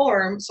out a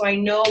form, so I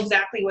know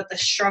exactly what the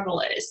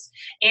struggle is.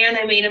 And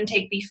I made them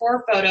take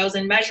before photos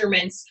and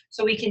measurements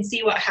so we can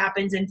see what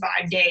happens in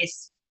 5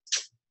 days,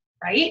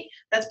 right?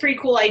 That's a pretty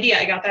cool idea.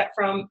 I got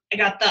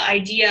the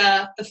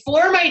idea, the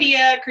form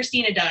idea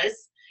Christina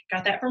does,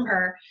 got that from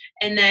her.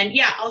 And then,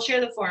 yeah, I'll share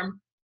the form.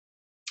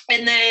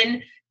 And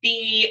then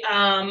the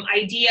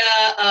idea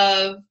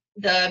of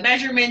the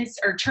measurements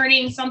or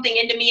turning something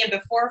into me, a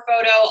before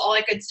photo, all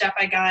that good stuff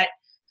I got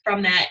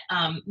from that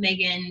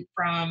Megan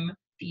from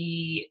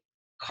the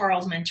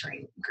Carl's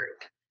mentoring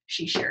group.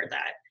 She shared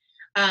that.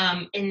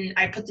 And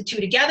I put the two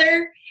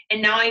together,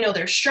 and now I know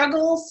their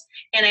struggles,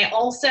 and I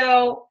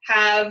also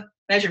have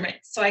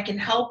measurements so I can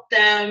help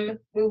them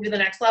move to the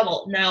next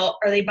level. Now,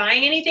 are they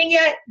buying anything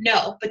yet?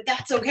 No, but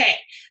that's okay.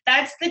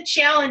 That's the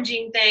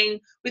challenging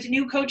thing with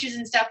new coaches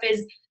and stuff,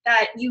 is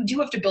that you do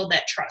have to build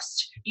that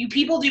trust. You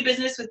people do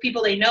business with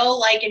people they know,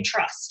 like, and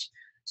trust.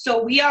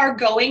 So we are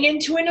going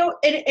into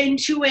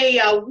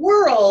a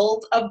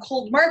world of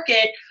cold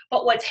market,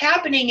 but what's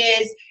happening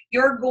is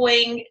you're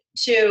going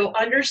to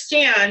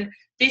understand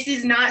this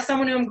is not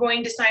someone who I'm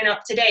going to sign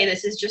up today.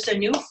 This is just a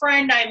new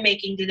friend I'm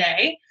making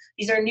today.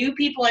 These are new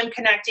people I'm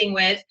connecting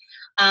with.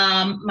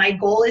 My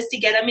goal is to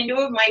get them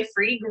into my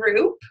free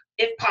group,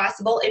 if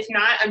possible. If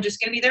not, I'm just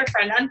going to be their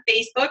friend on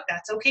Facebook.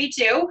 That's okay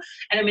too.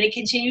 And I'm going to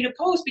continue to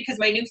post because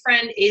my new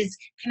friend is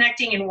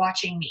connecting and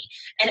watching me.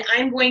 And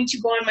I'm going to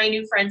go on my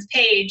new friend's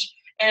page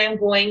and I'm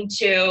going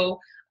to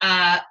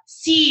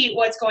see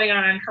what's going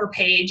on her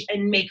page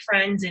and make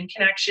friends and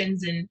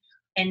connections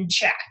and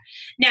chat.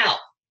 Now,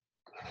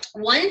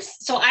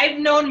 so I've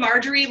known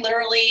Marjorie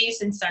literally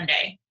since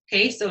Sunday.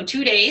 Okay, so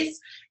 2 days.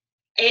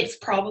 It's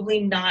probably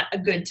not a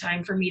good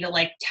time for me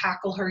to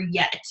tackle her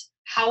yet.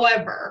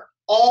 However,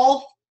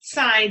 all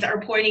signs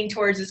are pointing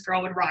towards this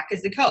girl would rock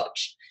as the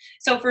coach.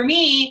 So for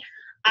me,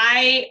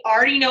 I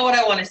already know what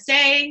I want to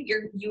say.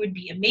 You would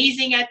be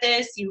amazing at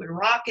this. You would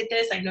rock at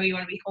this. I know you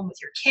want to be home with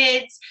your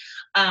kids.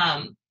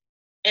 And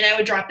I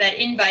would drop that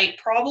invite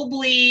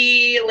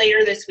probably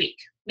later this week,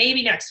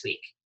 maybe next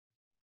week.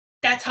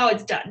 That's how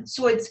it's done.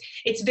 So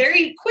it's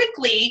very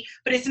quickly,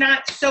 but it's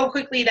not so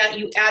quickly that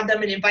you add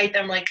them and invite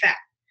them like that.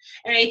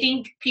 And I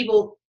think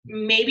people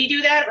maybe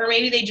do that, or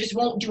maybe they just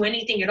won't do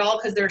anything at all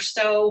because they're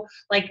so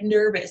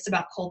nervous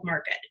about cold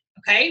market.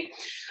 Okay.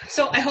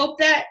 So I hope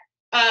that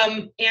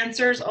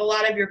answers a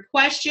lot of your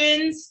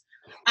questions.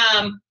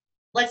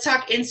 Let's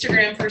talk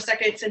Instagram for a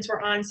second since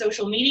we're on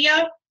social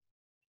media.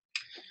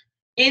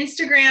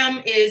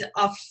 Instagram is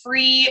a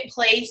free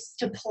place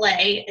to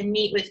play and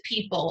meet with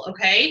people.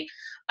 Okay.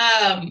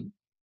 I'm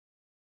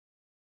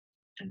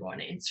going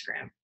to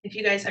Instagram. If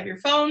you guys have your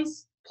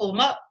phones, pull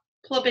up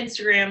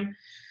Instagram.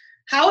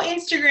 How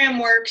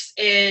Instagram works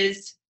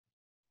is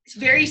it's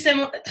very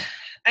similar.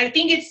 I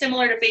think it's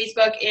similar to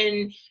Facebook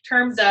in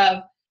terms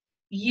of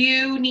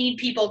you need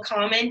people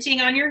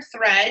commenting on your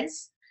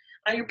threads,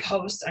 on your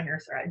posts, on your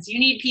threads. You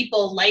need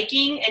people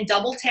liking and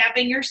double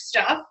tapping your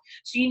stuff.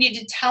 So you need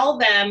to tell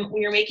them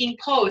when you're making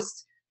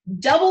posts,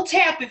 double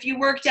tap if you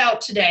worked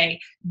out today.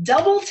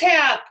 Double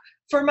tap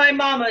for my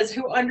mamas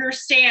who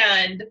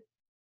understand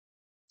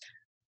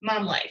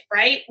mom life,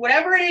 right?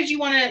 Whatever it is you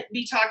want to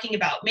be talking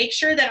about, make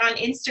sure that on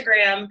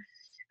Instagram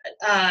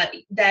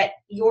that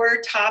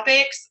your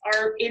topics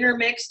are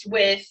intermixed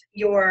with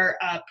your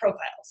profile,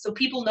 so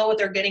people know what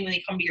they're getting when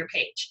they come to your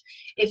page.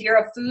 If you're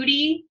a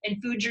foodie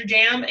and food's your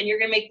jam and you're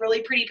gonna make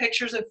really pretty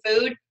pictures of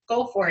food,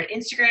 go for it.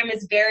 Instagram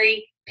is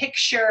very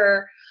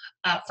picture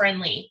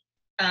friendly.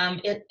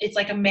 It's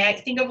like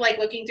think of like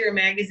looking through a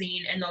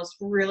magazine and those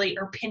really,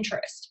 or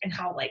Pinterest and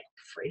how like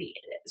pretty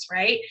it is,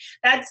 right?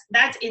 That's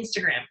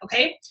Instagram,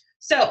 okay?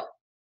 So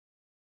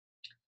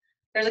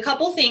there's a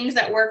couple things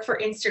that work for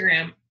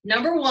Instagram.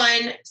 Number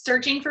one,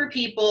 searching for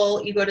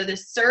people. You go to the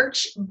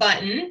search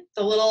button,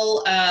 the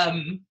little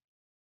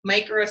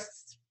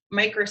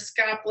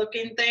microscope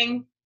looking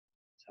thing.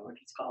 Is that what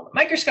it's called?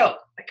 Microscope.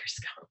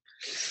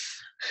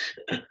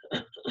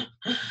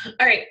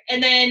 All right,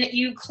 and then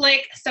you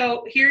click.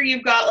 So here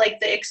you've got like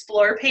the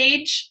explore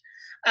page,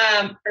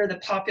 or the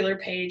popular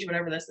page,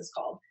 whatever this is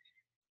called.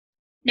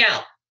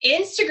 Now,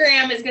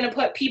 Instagram is going to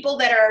put people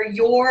that are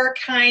your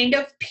kind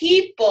of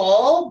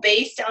people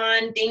based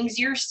on things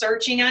you're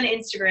searching on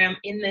Instagram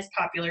in this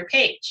popular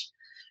page.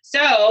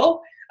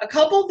 So a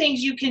couple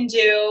things you can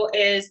do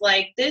is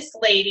like this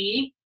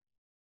lady,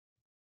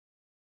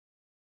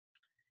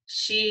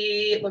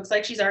 she looks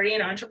like she's already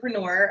an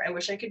entrepreneur. I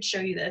wish I could show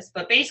you this,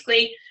 but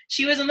basically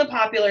she was on the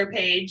popular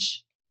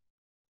page.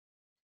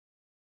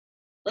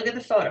 Look at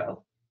the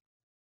photo.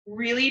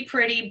 Really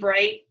pretty,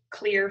 bright,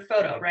 clear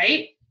photo,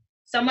 right?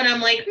 Someone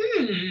I'm like,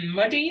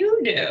 what do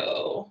you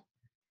do?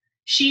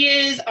 She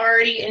is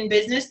already in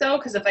business though,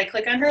 because if I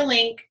click on her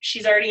link,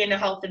 she's already into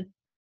health and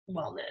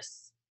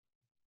wellness.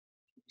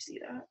 You see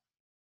that?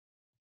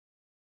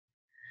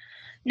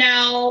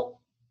 Now,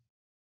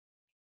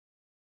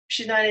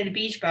 she's not into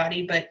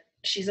Beachbody, but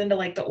she's into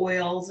like the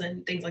oils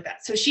and things like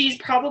that. So she's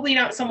probably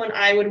not someone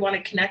I would want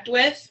to connect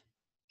with.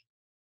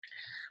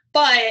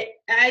 But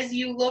as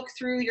you look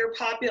through your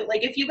popular,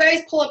 like if you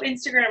guys pull up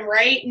Instagram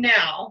right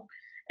now,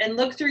 and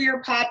look through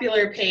your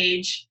popular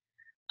page.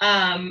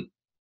 Oh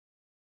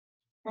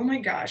my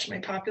gosh, my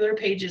popular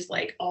page is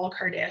like all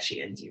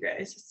Kardashians, you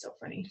guys. It's so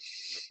funny.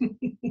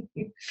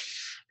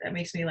 That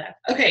makes me laugh.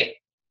 Okay.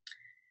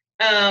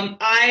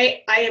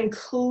 I am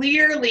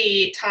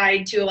clearly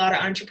tied to a lot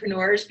of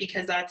entrepreneurs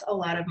because that's a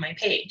lot of my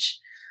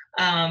page.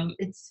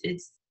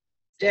 It's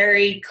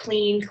very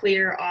clean,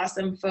 clear,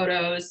 awesome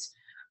photos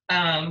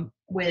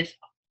with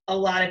a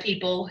lot of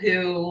people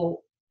who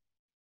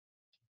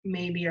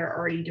maybe are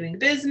already doing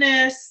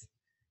business,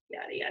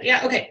 yada, yada,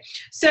 yada. Okay,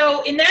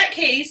 so in that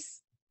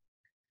case,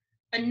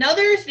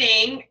 another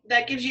thing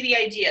that gives you the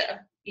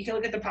idea, you can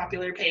look at the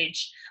popular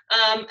page.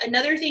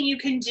 Another thing you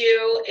can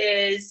do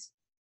is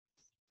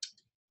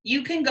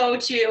you can go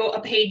to a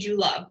page you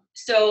love.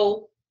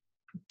 So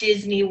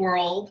Disney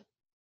World,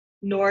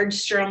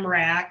 Nordstrom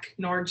Rack,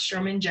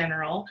 Nordstrom in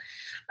general,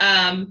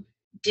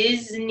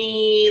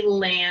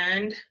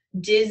 Disneyland,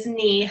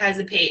 Disney has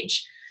a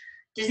page.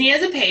 Disney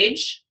has a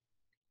page.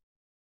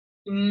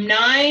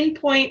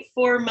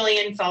 9.4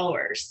 million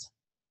followers.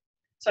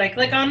 So I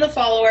click on the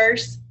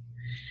followers,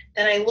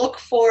 then I look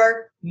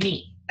for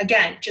me.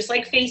 Again, just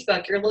like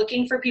Facebook, you're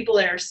looking for people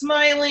that are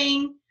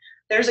smiling.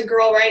 There's a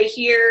girl right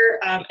here,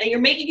 and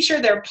you're making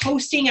sure they're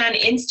posting on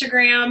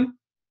Instagram.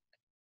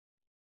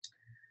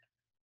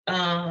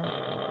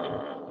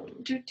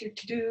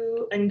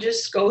 And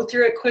just go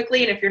through it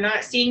quickly. And if you're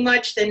not seeing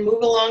much, then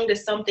move along to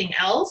something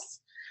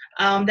else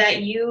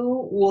that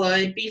you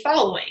would be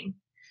following.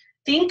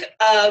 Think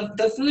of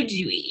the foods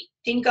you eat.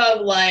 Think of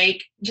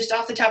like, just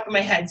off the top of my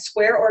head,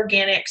 Square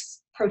Organics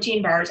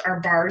protein bars are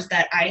bars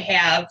that I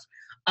have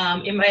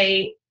in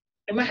my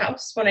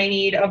house when I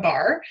need a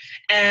bar,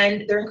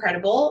 and they're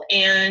incredible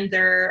and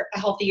they're a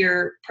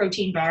healthier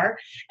protein bar.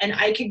 And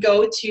I could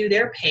go to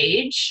their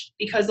page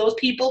because those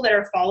people that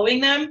are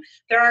following them,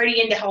 they're already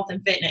into health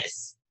and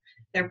fitness.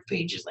 Their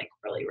page is like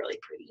really, really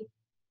pretty.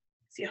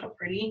 See how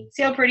pretty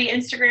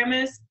Instagram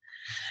is?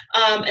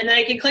 And then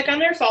I can click on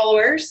their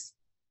followers.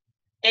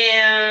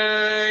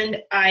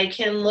 And I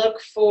can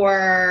look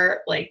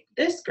for like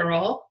this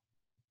girl.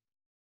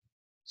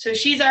 So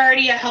she's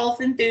already a health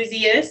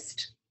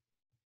enthusiast.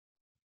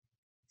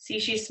 See,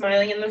 she's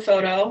smiling in the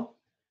photo.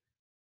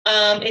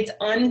 It's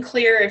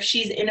unclear if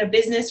she's in a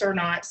business or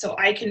not. So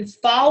I can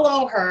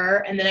follow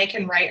her and then I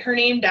can write her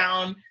name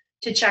down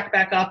to check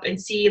back up and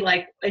see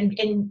like,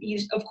 and you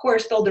of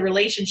course build the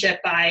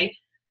relationship by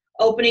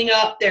opening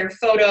up their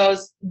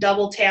photos,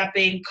 double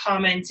tapping,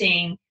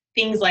 commenting,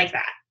 things like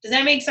that. Does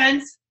that make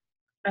sense?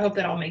 I hope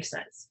that all makes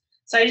sense.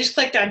 So I just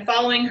clicked on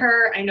following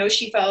her. I know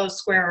she follows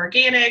Square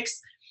Organics.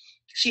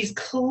 She's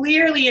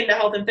clearly into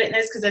health and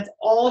fitness because that's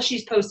all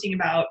she's posting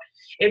about.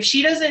 If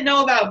she doesn't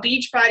know about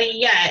Beachbody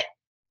yet,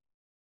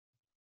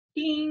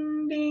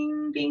 ding,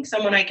 ding, ding,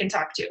 someone I can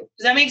talk to.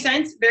 Does that make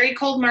sense? Very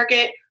cold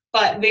market,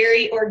 but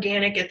very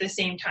organic at the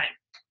same time.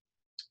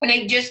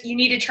 And you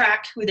need to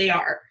track who they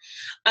are.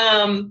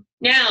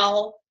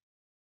 Now,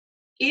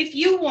 if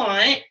you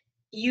want,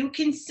 you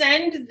can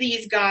send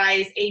these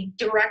guys a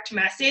direct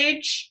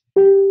message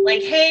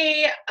like,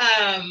 hey,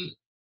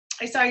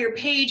 I saw your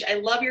page. I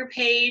love your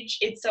page.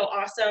 It's so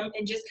awesome.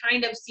 And just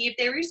kind of see if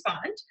they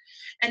respond.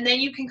 And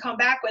then you can come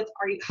back with,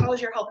 how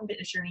is your health and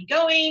fitness journey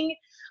going?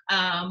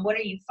 What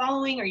are you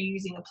following? Are you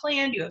using a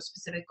plan? Do you have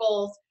specific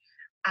goals?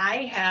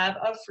 I have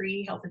a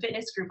free health and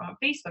fitness group on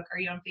Facebook. Are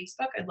you on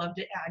Facebook? I'd love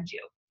to add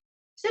you.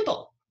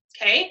 Simple.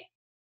 Okay.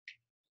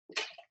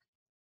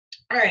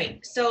 All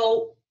right.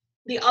 So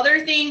the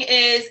other thing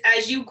is,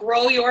 as you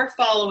grow your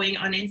following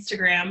on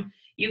Instagram,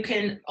 you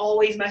can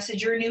always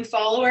message your new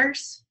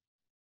followers.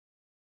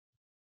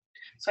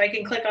 So I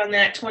can click on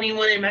that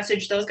 21 and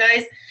message those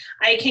guys.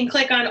 I can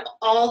click on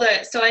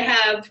so I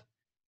have,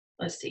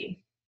 let's see,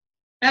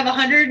 I have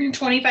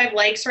 125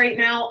 likes right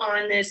now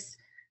on this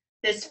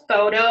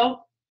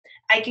photo.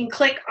 I can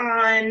click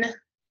on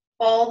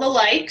all the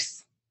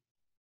likes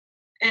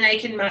and I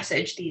can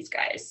message these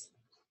guys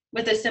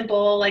with a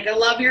simple, like, I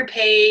love your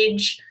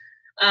page,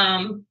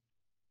 type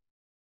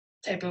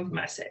of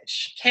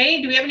message.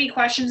 Okay, do we have any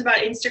questions about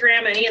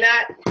Instagram, any of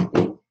that?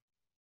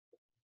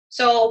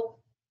 So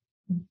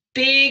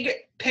big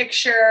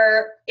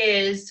picture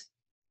is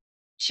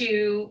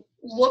to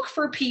look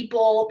for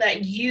people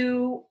that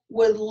you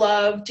would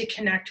love to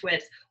connect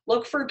with.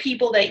 Look for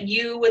people that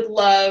you would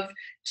love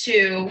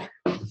to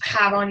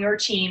have on your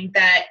team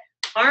that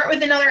aren't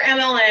with another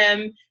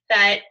MLM,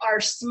 that are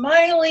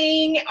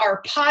smiling,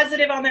 are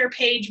positive on their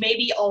page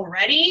maybe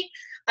already.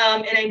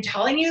 And I'm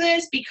telling you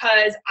this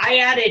because I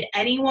added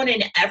anyone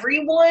and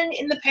everyone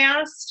in the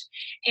past.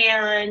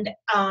 And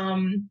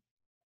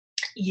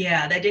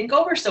yeah, that didn't go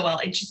over so well.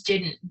 It just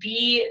didn't.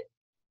 Be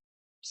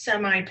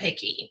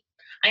semi-picky.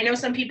 I know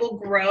some people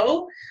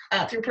grow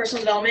through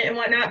personal development and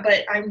whatnot,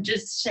 but I'm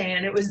just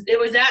saying it was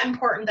that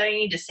important that I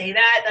need to say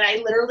that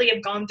I literally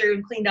have gone through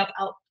and cleaned up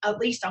at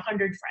least 100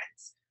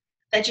 friends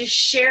that just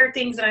share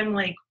things that I'm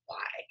like, why?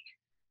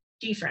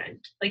 Defriend.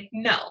 Like,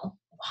 no.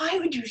 Why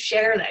would you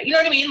share that? You know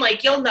what I mean?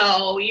 Like, you'll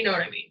know, you know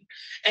what I mean?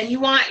 And you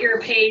want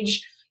your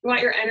page, you want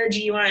your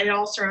energy, you want it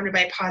all surrounded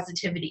by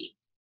positivity.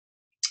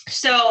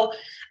 So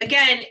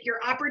again, your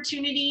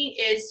opportunity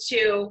is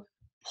to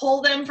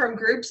pull them from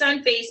groups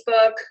on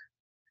Facebook,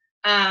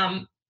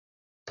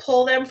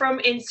 pull them from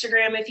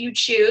Instagram if you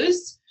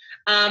choose.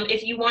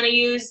 If you want to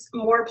use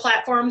more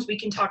platforms, we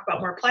can talk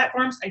about more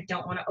platforms. I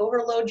don't want to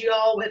overload you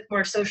all with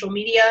more social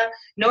media,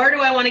 nor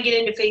do I want to get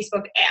into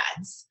Facebook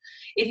ads.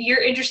 If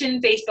you're interested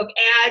in Facebook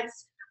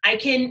ads, I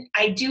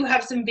do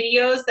have some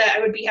videos that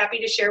I would be happy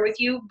to share with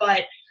you,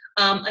 but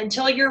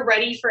until you're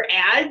ready for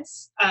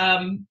ads,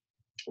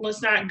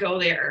 let's not go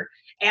there.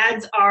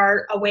 Ads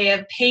are a way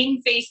of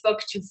paying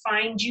Facebook to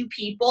find you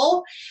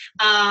people,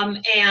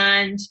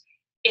 and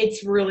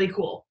it's really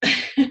cool.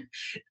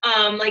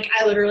 Like,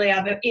 I literally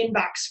have an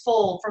inbox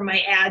full from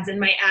my ads, and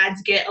my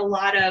ads get a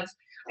lot of,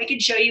 I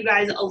could show you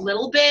guys a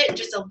little bit,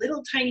 just a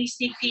little tiny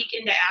sneak peek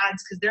into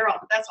ads, because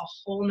that's a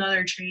whole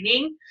nother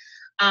training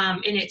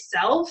in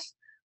itself.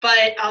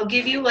 But I'll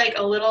give you like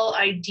a little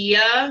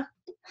idea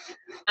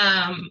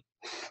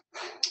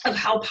of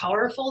how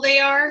powerful they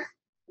are.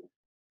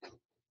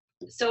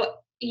 So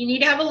you need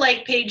to have a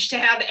like page to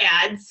have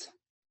ads.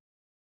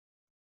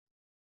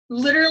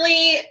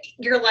 Literally,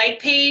 your like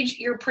page,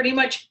 you're pretty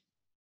much,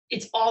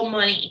 it's all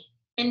money.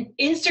 And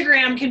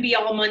Instagram can be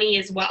all money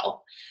as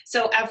well.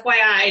 So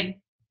FYI,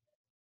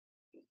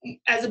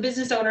 as a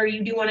business owner,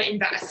 you do want to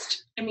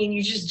invest. I mean,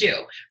 you just do.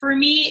 For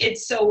me,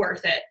 it's so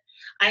worth it.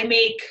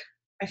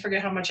 I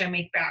forget how much I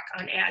make back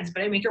on ads,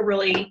 but I make a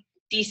really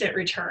decent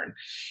return.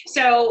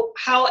 So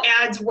how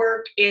ads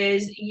work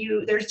is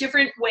there's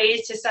different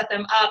ways to set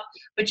them up,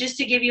 but just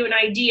to give you an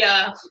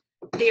idea,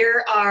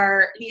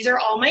 these are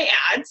all my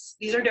ads.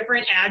 These are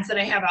different ads that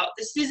I have out.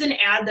 This is an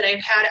ad that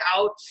I've had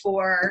out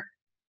for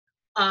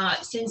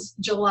since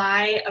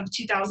July of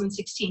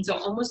 2016, so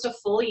almost a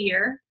full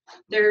year.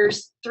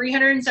 There's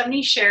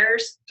 370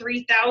 shares,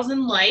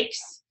 3,000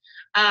 likes,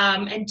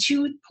 and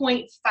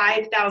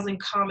 2.5 thousand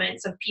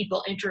comments of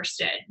people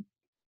interested.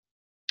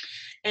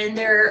 And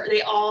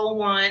they all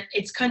want,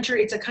 it's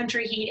a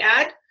country heat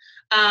ad.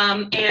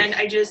 And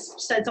I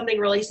just said something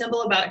really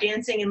simple about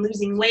dancing and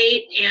losing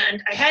weight.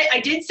 And I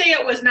did say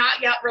it was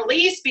not yet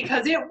released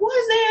because it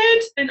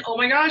wasn't. And oh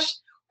my gosh,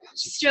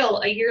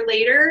 still a year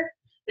later,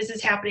 this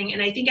is happening.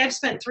 And I think I've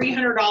spent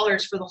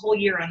 $300 for the whole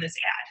year on this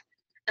ad.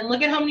 And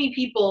look at how many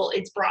people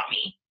it's brought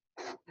me.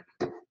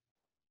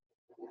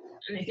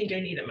 And I think I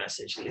need to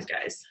message these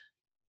guys.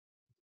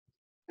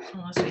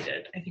 Unless I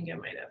did. I think I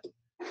might have.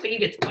 But you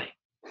get the point.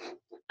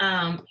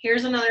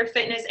 Here's another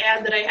fitness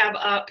ad that I have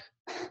up.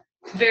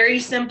 Very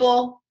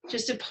simple.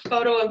 Just a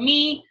photo of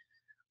me.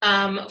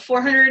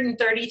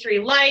 433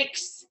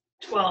 likes,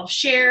 12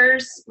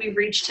 shares. We've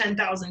reached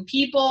 10,000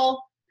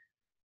 people.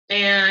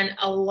 And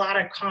a lot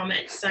of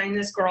comments. Sign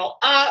this girl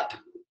up.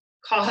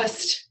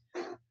 Cost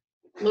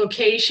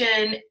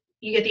location,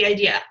 you get the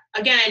idea.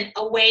 Again,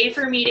 a way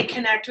for me to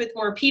connect with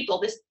more people.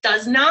 This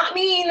does not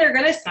mean they're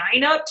going to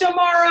sign up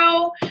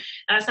tomorrow.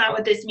 That's not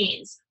what this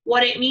means.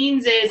 What it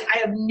means is I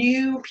have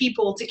new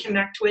people to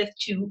connect with,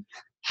 to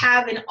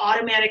have an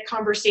automatic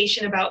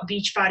conversation about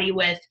Beachbody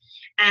with,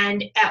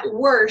 and at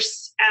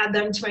worst, add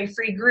them to my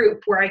free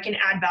group where I can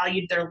add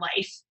value to their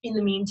life in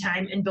the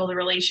meantime and build a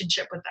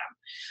relationship with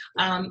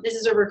them. This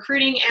is a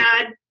recruiting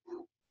ad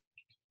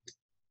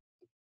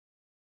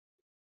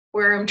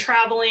where I'm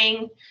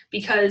traveling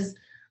because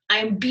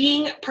I'm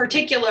being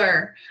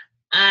particular.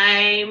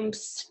 I'm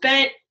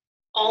spent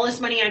all this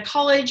money on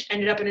college,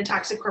 ended up in a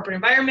toxic corporate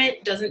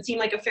environment. Doesn't seem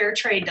like a fair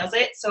trade, does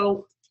it?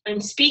 So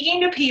I'm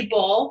speaking to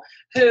people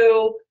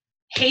who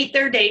hate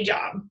their day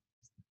job.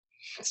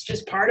 It's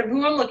just part of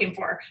who I'm looking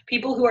for.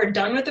 People who are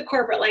done with the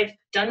corporate life,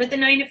 done with the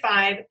 9 to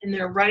 5, and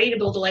they're ready to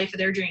build a life of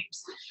their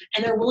dreams.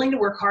 And they're willing to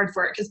work hard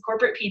for it, because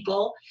corporate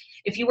people,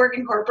 if you work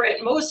in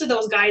corporate, most of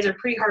those guys are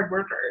pretty hard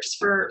workers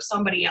for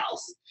somebody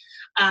else.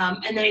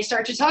 And then I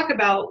start to talk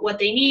about what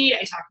they need.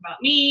 I talk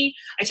about me.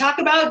 I talk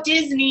about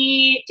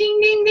Disney. Ding,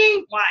 ding,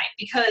 ding. Why?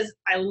 Because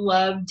I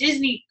love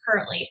Disney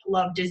currently.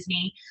 Love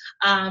Disney.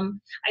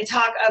 I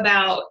talk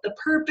about the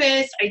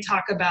purpose.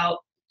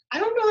 I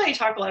don't know that I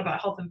talk a lot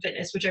about health and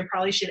fitness, which I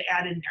probably should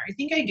add in there. I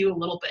think I do a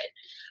little bit.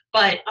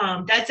 But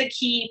that's a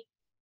key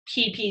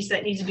piece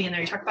that needs to be in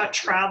there. You talk about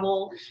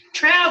travel,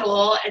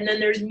 and then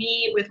there's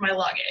me with my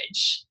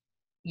luggage.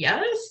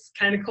 Yes?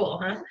 Kind of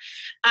cool, huh?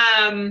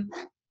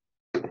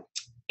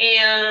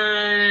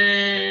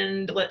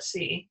 And let's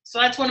see. So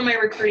that's one of my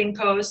recruiting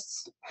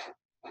posts.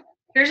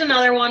 Here's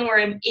another one where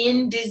I'm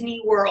in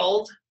Disney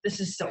World. This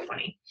is so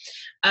funny.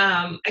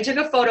 I took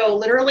a photo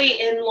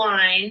literally in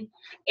line,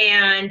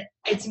 and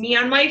it's me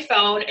on my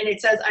phone, and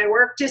it says, I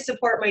work to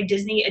support my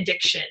Disney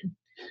addiction.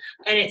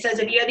 And it says,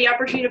 if you had the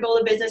opportunity to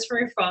build a business from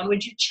your phone,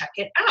 would you check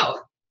it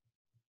out?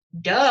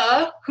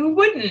 Duh, who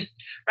wouldn't,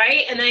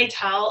 right? And then I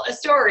tell a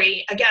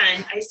story.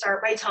 Again, I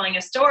start by telling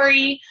a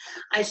story.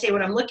 I say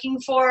what I'm looking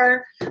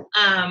for.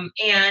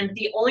 And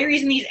the only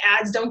reason these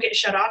ads don't get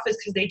shut off is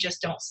because they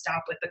just don't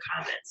stop with the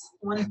comments.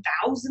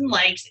 1,000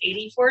 likes,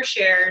 84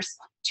 shares,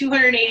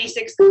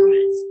 286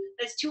 comments.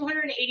 That's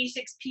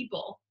 286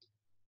 people.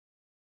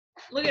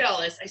 Look at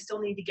all this. I still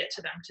need to get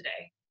to them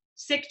today.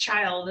 Sick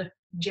child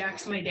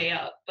jacks my day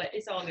up, but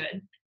it's all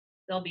good.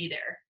 They'll be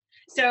there.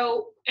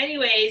 So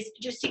anyways,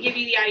 just to give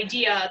you the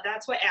idea,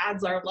 that's what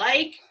ads are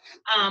like.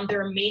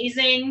 They're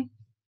amazing.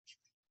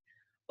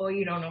 Oh,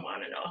 you don't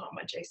want to know how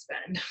much I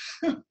spend.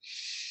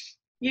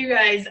 You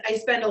guys, I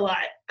spend a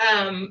lot.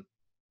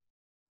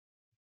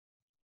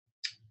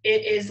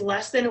 It is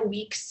less than a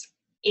week's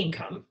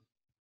income.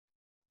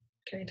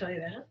 Can I tell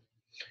you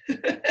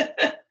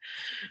that?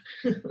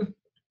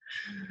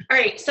 All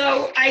right,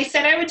 so I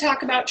said I would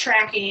talk about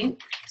tracking.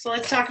 So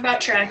let's talk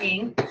about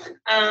tracking.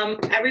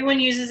 Everyone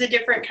uses a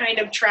different kind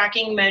of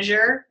tracking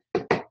measure.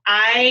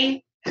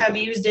 I have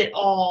used it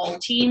all.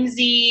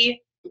 TeamZ,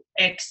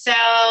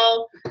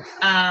 Excel.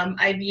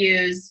 I've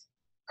used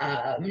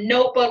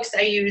notebooks.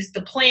 I use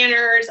the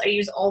planners. I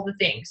use all the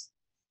things.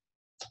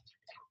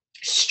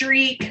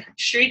 Streak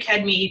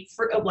had me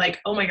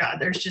like, oh my God,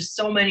 there's just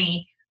so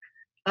many.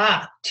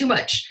 Too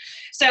much.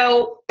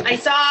 So I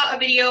saw a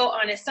video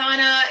on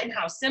Asana and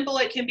how simple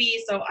it can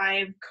be. So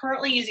I'm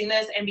currently using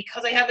this, and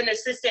because I have an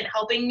assistant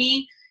helping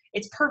me,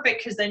 it's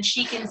perfect because then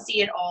she can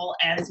see it all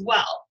as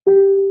well.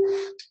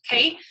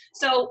 Okay,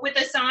 so with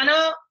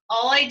Asana,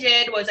 all I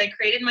did was I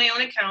created my own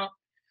account,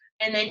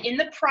 and then in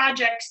the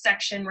project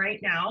section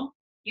right now,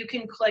 you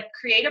can click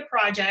create a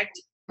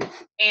project,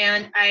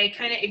 and I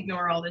kind of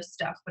ignore all this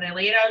stuff, but I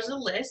lay it out as a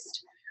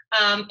list.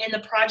 And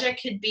the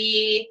project could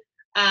be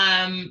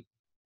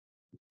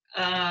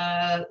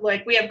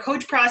like we have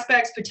coach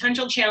prospects,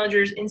 potential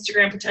challengers,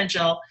 Instagram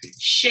potential,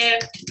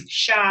 shift,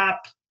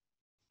 shop,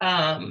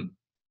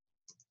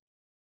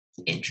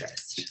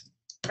 interest,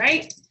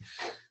 right?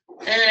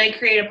 And then I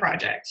create a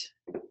project.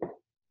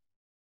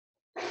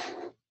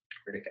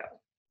 Where'd it go?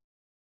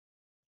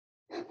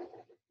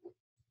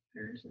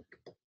 Where is it?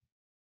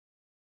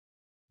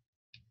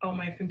 Oh,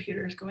 my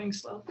computer is going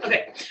slow.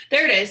 Okay,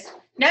 there it is.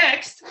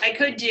 Next, I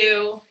could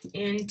do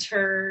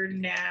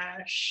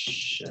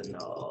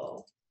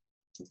international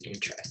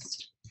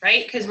interest,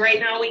 right? Because right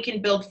now we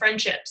can build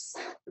friendships.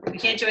 We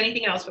can't do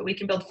anything else, but we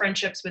can build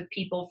friendships with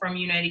people from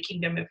United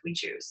Kingdom if we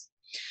choose.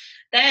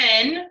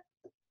 Then,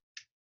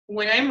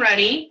 when I'm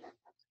ready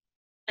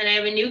and I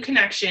have a new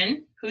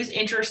connection who's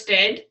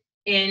interested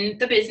in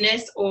the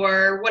business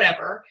or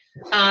whatever,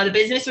 the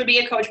business would be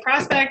a coach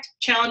prospect,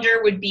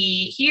 challenger would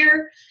be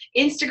here,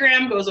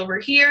 Instagram goes over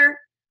here,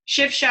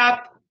 shift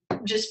shop,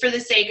 just for the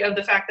sake of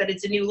the fact that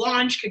it's a new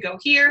launch, could go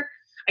here.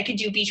 I could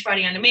do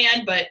Beachbody on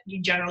demand, but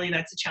generally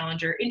that's a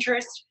challenger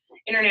interest.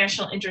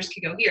 International interest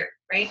could go here,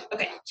 right?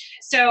 Okay,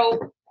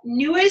 so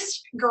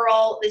newest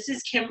girl, this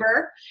is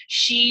Kimber.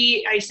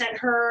 I sent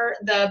her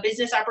the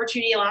business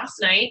opportunity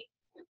last night.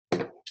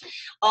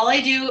 All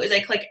I do is I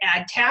click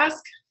add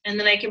task, and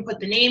then I can put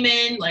the name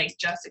in like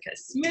Jessica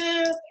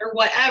Smith or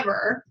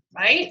whatever,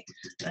 right?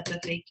 That's a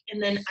fake.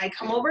 And then I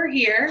come over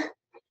here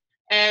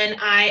and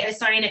I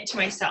assign it to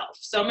myself.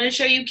 So I'm going to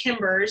show you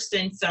Kimber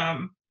since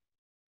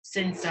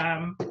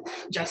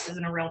Jess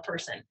isn't a real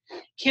person.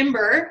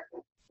 Kimber,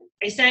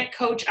 I sent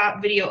coach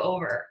op video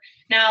over.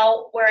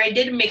 Now, where I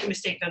did make a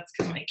mistake, that's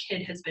because my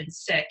kid has been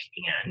sick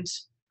and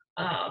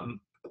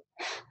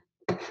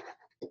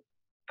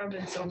I've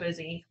been so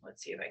busy.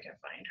 Let's see if I can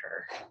find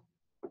her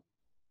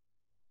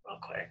real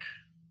quick.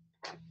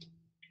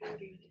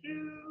 5:30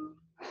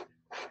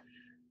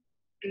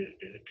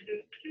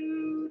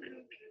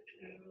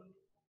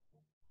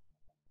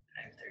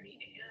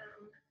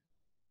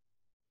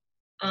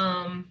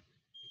 a.m.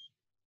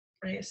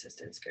 My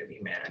assistant's gonna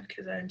be mad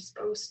because I'm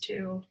supposed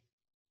to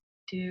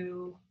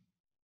do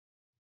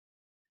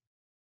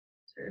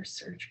their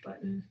search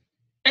button.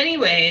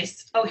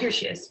 Anyways, oh, here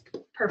she is.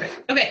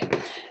 Perfect. Okay,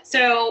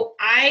 so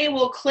I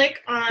will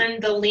click on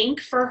the link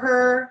for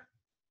her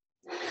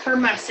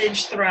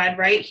message thread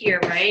right here,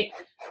 right?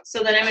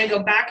 So then I'm going to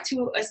go back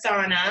to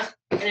Asana,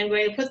 and I'm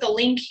going to put the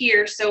link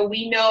here so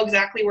we know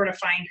exactly where to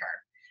find her.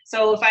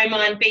 So if I'm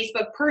on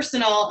Facebook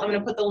personal, I'm going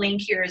to put the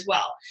link here as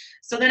well.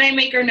 So then I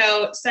make her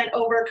note, sent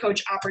over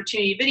coach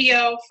opportunity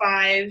video,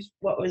 Monday,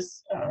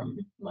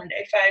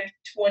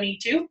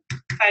 5/22.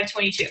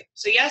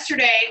 So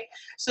yesterday,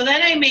 so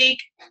then I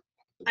make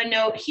a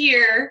note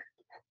here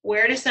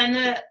where to send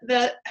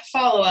the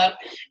follow-up,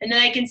 and then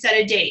I can set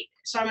a date.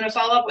 So I'm going to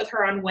follow up with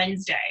her on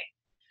Wednesday.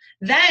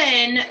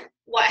 Then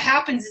what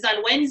happens is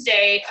on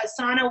Wednesday,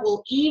 Asana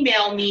will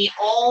email me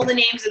all the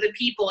names of the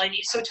people I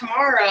need. So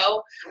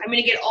tomorrow, I'm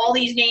going to get all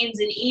these names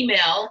in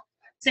email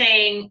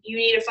saying you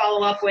need to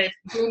follow up with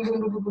boom, boom,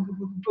 boom, boom, boom,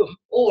 boom, boom.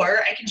 Or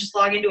I can just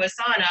log into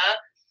Asana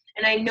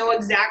and I know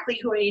exactly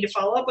who I need to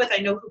follow up with. I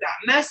know who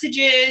got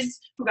messages,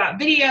 who got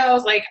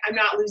videos, like I'm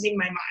not losing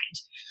my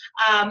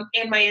mind.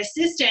 And my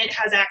assistant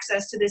has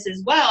access to this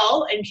as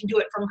well and can do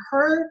it from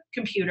her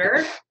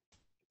computer.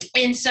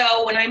 And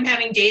so when I'm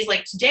having days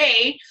like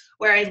today,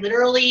 where I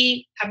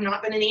literally have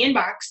not been in the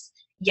inbox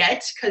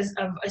yet because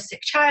of a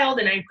sick child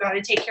and I've got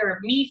to take care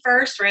of me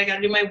first, right? I got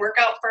to do my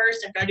workout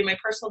first. I've got to do my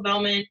personal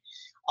development,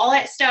 all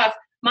that stuff.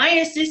 My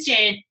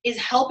assistant is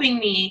helping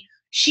me.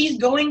 She's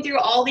going through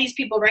all these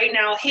people right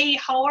now. Hey,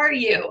 how are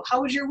you?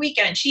 How was your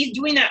weekend? She's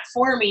doing that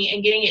for me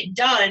and getting it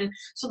done.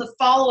 So the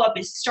follow-up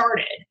is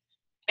started.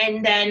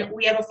 And then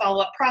we have a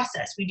follow-up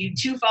process. We do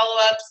 2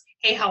 follow-ups.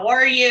 Hey, how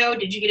are you?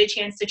 Did you get a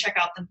chance to check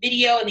out the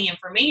video and the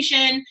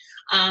information?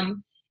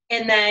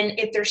 And then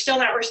if they're still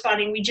not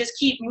responding, we just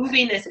keep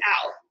moving this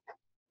out,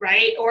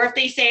 right? Or if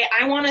they say,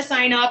 I want to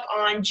sign up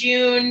on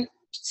June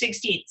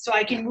 16th, so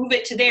I can move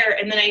it to there,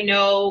 and then I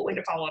know when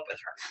to follow up with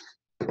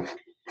her.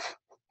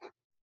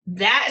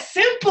 That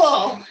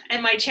simple.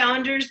 And my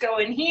challengers go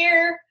in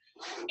here,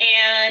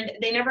 and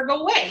they never go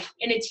away,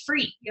 and it's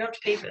free. You don't have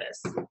to pay for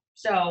this.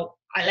 So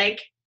I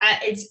like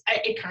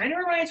it kind of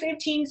reminds me of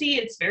Teamsy.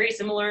 It's very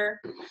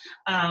similar,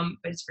 but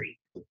it's free.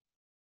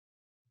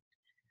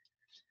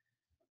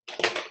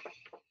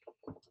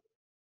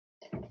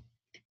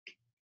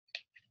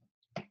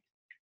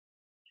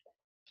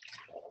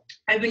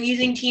 I've been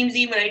using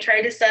Teamsy when I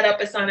tried to set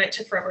up Asana. It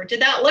took forever.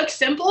 Did that look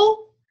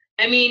simple?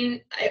 I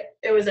mean,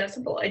 it was that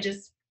simple. I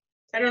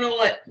don't know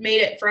what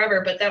made it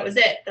forever, but that was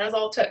it. That was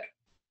all it took.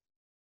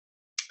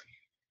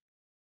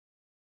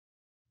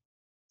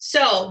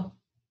 So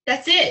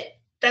that's it.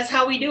 That's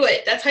how we do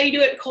it. That's how you do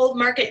it cold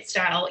market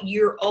style.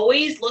 You're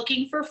always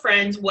looking for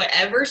friends,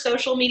 whatever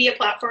social media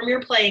platform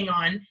you're playing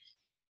on,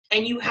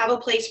 and you have a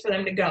place for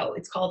them to go.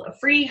 It's called a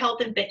free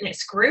health and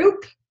fitness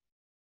group,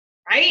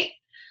 right?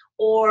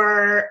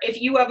 Or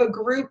if you have a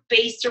group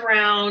based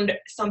around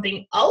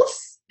something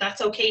else,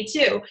 that's okay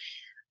too.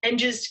 And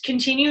just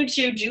continue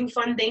to do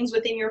fun things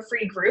within your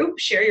free group.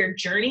 Share your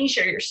journey,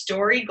 share your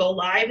story, go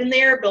live in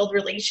there, build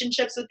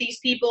relationships with these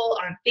people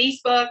on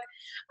Facebook.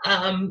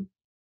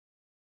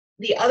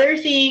 The other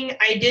thing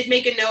I did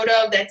make a note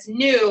of that's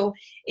new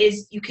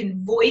is you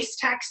can voice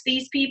text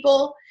these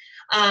people.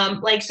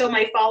 So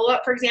my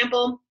follow-up, for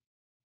example,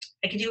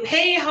 I could do,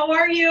 hey, how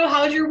are you?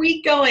 How's your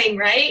week going,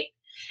 right?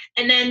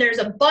 And then there's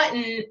a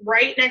button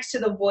right next to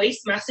the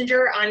voice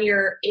messenger on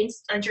your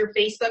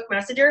Facebook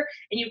Messenger,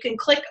 and you can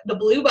click the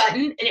blue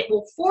button and it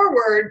will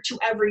forward to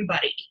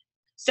everybody.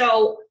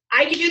 So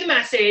I can do the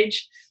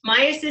message.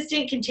 My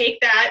assistant can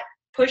take that,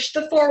 push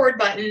the forward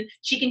button.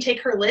 She can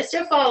take her list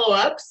of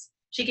follow-ups.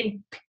 She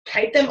can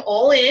type them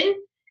all in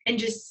and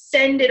just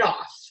send it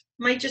off.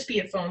 Might just be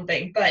a phone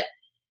thing, but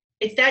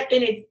it's that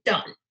and it's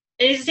done.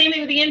 And it's the same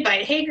thing with the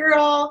invite. Hey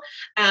girl,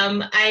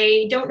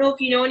 I don't know if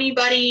you know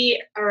anybody,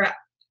 or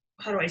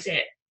how do I say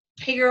it?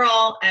 Hey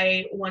girl,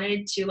 I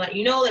wanted to let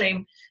you know that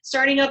I'm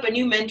starting up a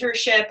new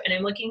mentorship and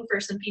I'm looking for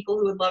some people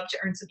who would love to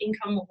earn some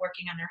income while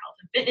working on their health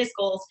and fitness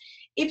goals.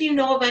 If you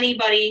know of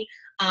anybody,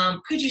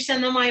 could you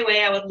send them my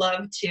way? I would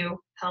love to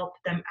help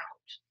them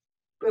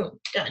out. boom,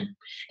 done.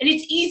 And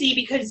it's easy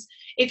because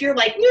if you're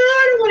like, no,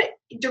 I don't want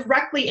to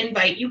directly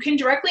invite, you can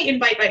directly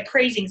invite by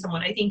praising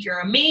someone. I think you're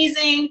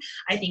amazing.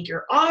 I think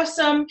you're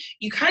awesome.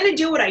 You kind of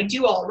do what I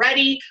do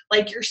already.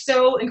 Like, you're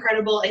so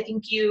incredible. I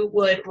think you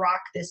would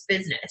rock this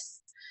business.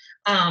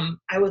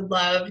 I would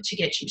love to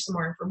get you some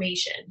more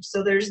information.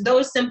 So there's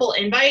those simple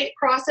invite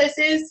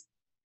processes.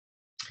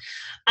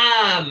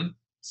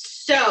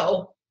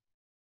 So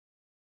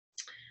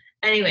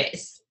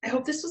anyways, I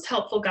hope this was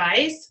helpful,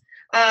 guys.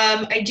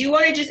 I do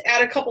want to just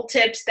add a couple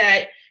tips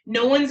that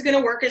no one's going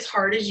to work as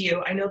hard as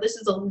you. I know this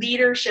is a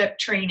leadership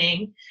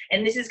training,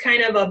 and this is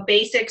kind of a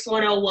basics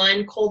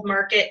 101 cold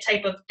market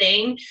type of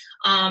thing.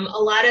 A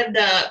lot of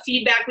the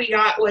feedback we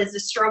got was the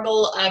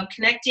struggle of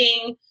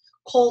connecting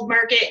cold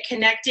market,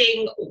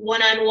 connecting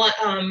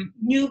one-on-one,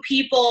 new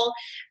people,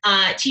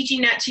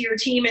 teaching that to your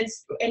team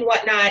and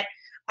whatnot.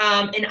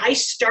 And I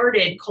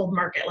started cold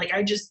market. Like,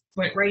 I just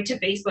went right to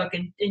Facebook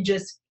and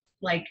just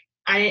like,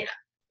 I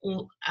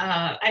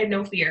have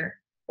no fear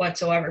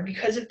whatsoever,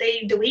 because if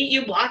they delete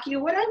you, block you,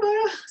 whatever,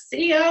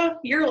 see ya,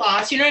 you're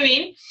lost. You know what I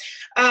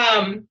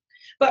mean?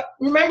 But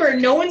remember,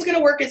 no one's going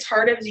to work as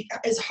hard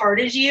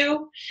as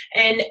you.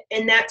 And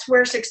that's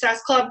where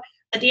Success Club,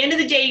 at the end of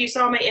the day, you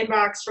saw my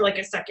inbox for like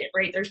a second,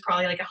 right? There's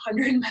probably like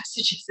 100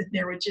 messages in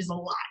there, which is a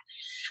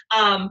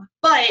lot.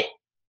 But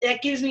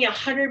that gives me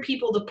 100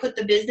 people to put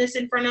the business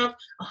in front of,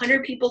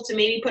 100 people to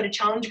maybe put a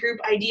challenge group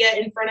idea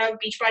in front of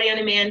Beachbody on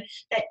Demand.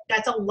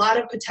 That's a lot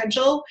of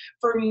potential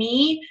for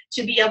me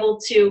to be able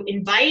to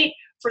invite,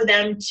 for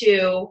them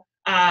to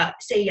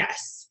say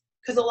yes.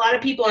 Because a lot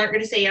of people aren't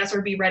going to say yes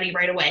or be ready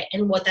right away.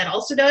 And what that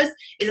also does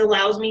is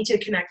allows me to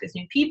connect with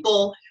new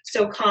people.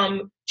 So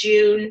come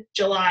June,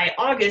 July,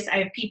 August, I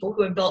have people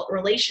who have built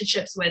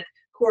relationships with,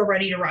 who are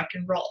ready to rock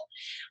and roll.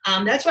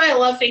 That's why I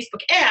love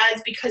Facebook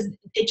ads, because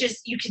it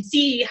just, you can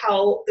see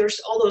how there's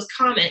all those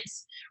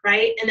comments,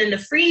 right? And then the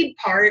free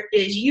part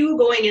is you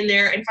going in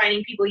there and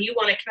finding people you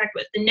want to connect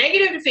with. The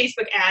negative to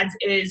Facebook ads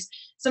is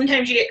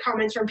sometimes you get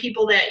comments from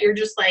people that you're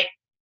just like,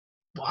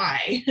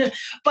 why?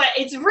 But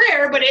it's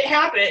rare, but it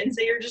happens.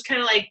 So you're just kind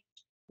of like,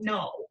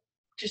 no,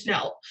 just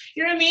no.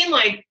 You know what I mean?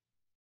 Like,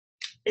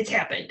 it's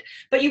happened.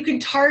 But you can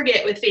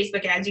target with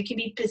Facebook ads. You can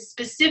be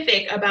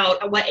specific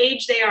about what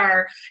age they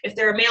are, if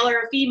they're a male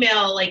or a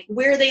female, like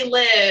where they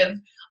live.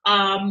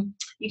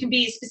 You can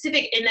be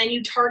specific, and then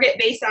you target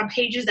based on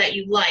pages that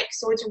you like.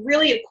 So it's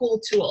really a cool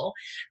tool.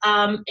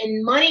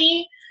 And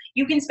money,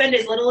 you can spend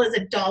as little as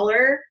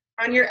 $1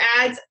 on your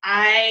ads.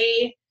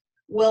 I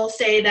will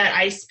say that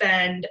I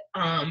spend,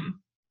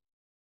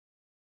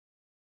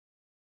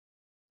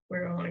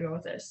 where do I want to go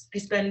with this? I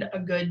spend a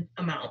good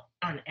amount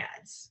on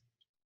ads.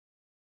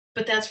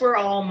 But that's where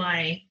all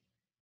my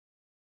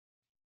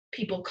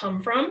people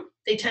come from.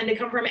 They tend to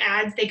come from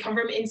ads. They come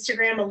from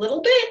Instagram a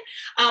little bit.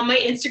 My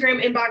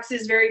Instagram inbox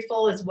is very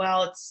full as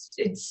well.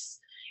 It's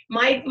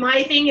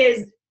my thing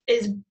is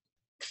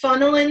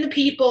funneling the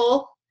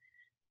people,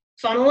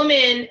 funnel them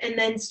in, and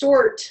then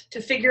sort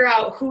to figure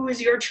out who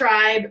is your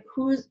tribe,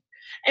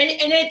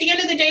 and at the end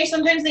of the day,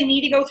 sometimes they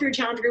need to go through a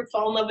challenge group,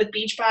 fall in love with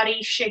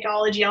Beachbody,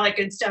 Shakeology, all that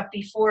good stuff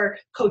before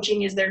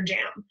coaching is their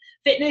jam.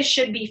 Fitness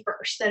should be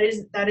first. That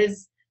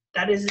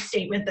is a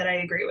statement that I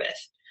agree with.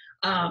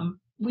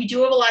 We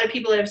do have a lot of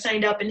people that have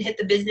signed up and hit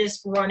the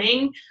business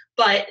running,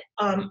 but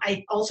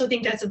I also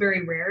think that's a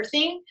very rare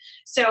thing.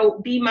 So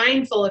be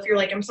mindful if you're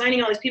like, I'm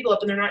signing all these people up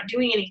and they're not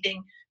doing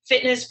anything.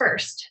 Fitness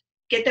first.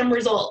 Get them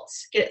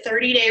results. Get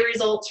 30-day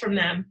results from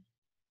them,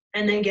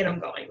 and then get them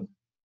going.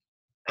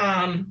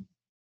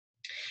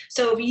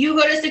 So if you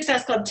go to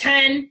Success Club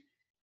 10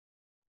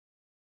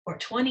 or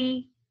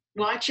 20,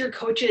 watch your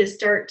coaches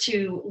start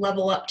to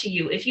level up to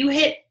you. If you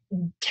hit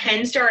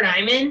 10-star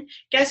diamond,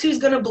 guess who's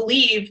going to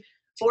believe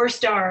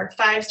 4-star,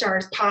 5-star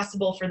is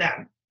possible for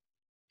them?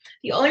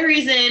 The only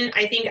reason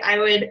I think I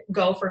would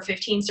go for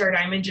 15-star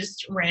diamond,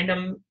 just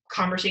random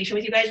conversation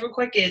with you guys real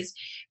quick, is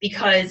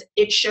because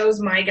it shows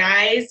my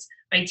guys,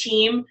 my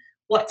team,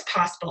 what's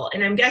possible.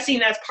 And I'm guessing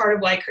that's part of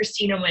why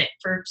Christina went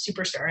for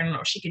superstar. I don't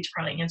know, she could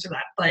probably answer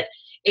that, but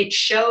it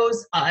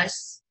shows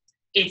us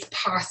it's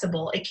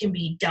possible. It can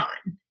be done.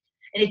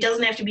 And it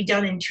doesn't have to be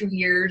done in 2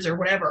 years or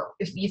whatever.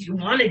 If you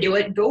want to do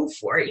it, go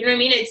for it. You know what I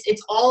mean?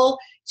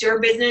 It's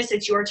your business.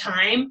 It's your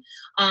time.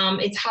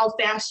 It's how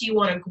fast you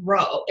want to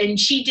grow. And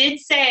she did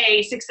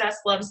say success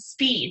loves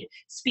speed.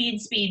 Speed,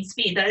 speed,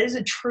 speed. That is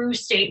a true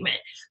statement.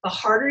 The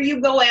harder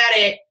you go at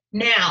it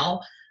now,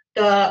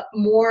 the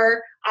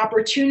more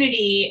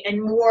opportunity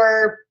and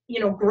more,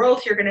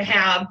 growth you're going to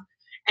have.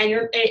 And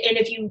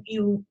if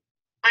you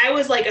I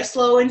was like a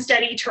slow and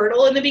steady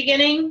turtle in the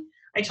beginning.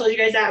 I told you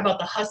guys that about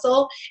the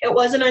hustle. It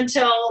wasn't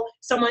until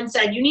someone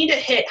said, you need to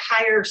hit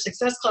higher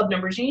Success Club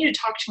numbers. You need to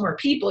talk to more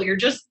people. You're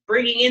just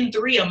bringing in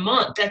 3 a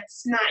month.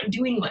 That's not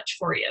doing much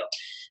for you.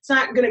 It's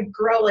not going to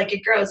grow like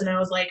it grows. And I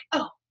was like,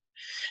 oh.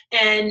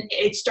 And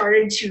it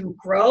started to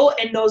grow.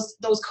 And those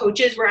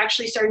coaches were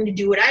actually starting to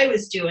do what I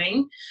was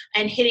doing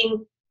and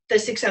hitting the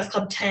Success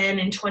Club 10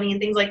 and 20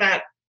 and things like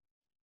that.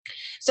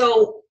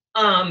 So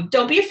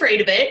Don't be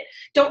afraid of it.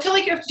 Don't feel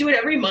like you have to do it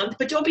every month,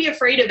 but don't be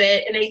afraid of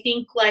it. And I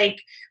think like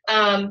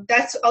I'll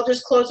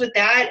just close with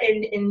that.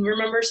 And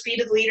remember,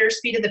 speed of the leader,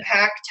 speed of the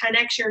pack,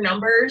 10x your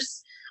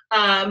numbers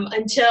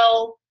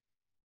until,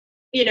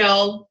 you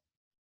know,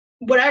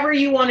 whatever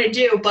you want to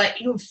do,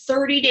 but you have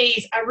 30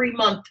 days every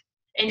month.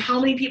 And how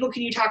many people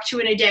can you talk to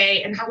in a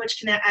day? And how much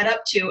can that add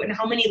up to? And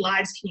how many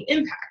lives can you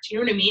impact? You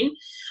know what I mean?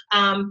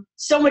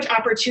 So much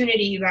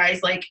opportunity, you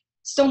guys, like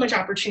so much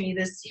opportunity.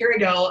 Here we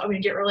go. I'm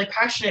going to get really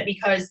passionate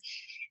because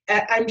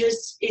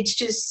it's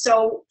just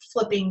so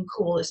flipping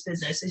cool. This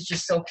business is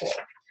just so cool.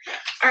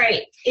 All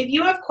right. If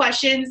you have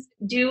questions,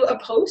 do a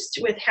post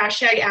with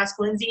hashtag Ask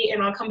Lindsay,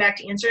 and I'll come back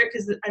to answer it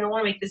because I don't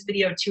want to make this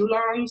video too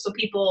long so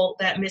people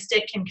that missed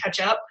it can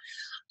catch up.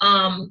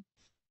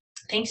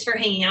 Thanks for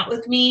hanging out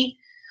with me.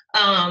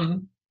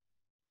 Can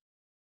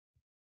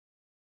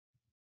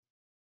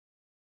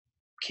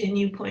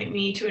you point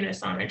me to an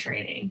Asana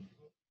training?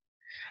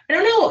 I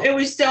don't know. It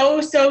was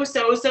so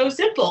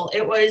simple.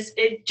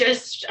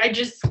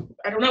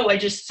 I don't know. I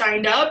just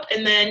signed up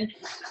and then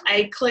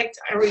I clicked.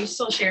 Are we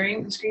still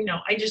sharing the screen?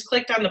 No, I just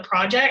clicked on the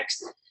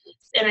projects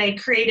and I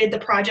created the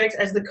projects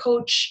as the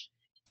coach,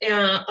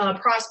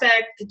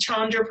 prospect, the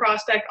challenger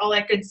prospect, all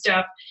that good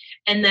stuff.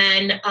 And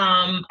then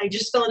I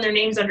just fill in their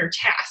names under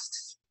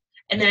tasks.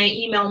 And then I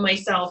email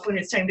myself when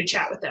it's time to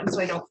chat with them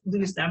so I don't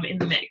lose them in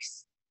the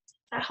mix. Does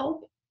that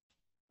help?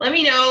 Let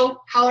me know.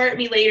 Holler at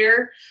me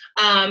later.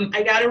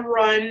 I got to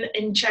run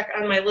and check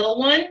on my little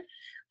one.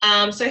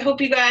 So I hope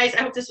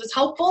this was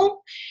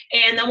helpful.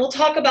 And then we'll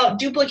talk about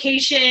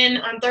duplication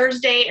on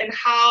Thursday and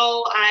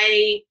how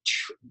I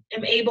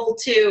am able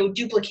to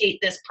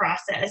duplicate this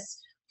process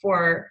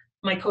for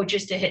my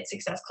coaches to hit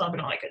Success Club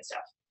and all that good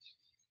stuff.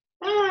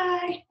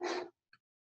 Bye.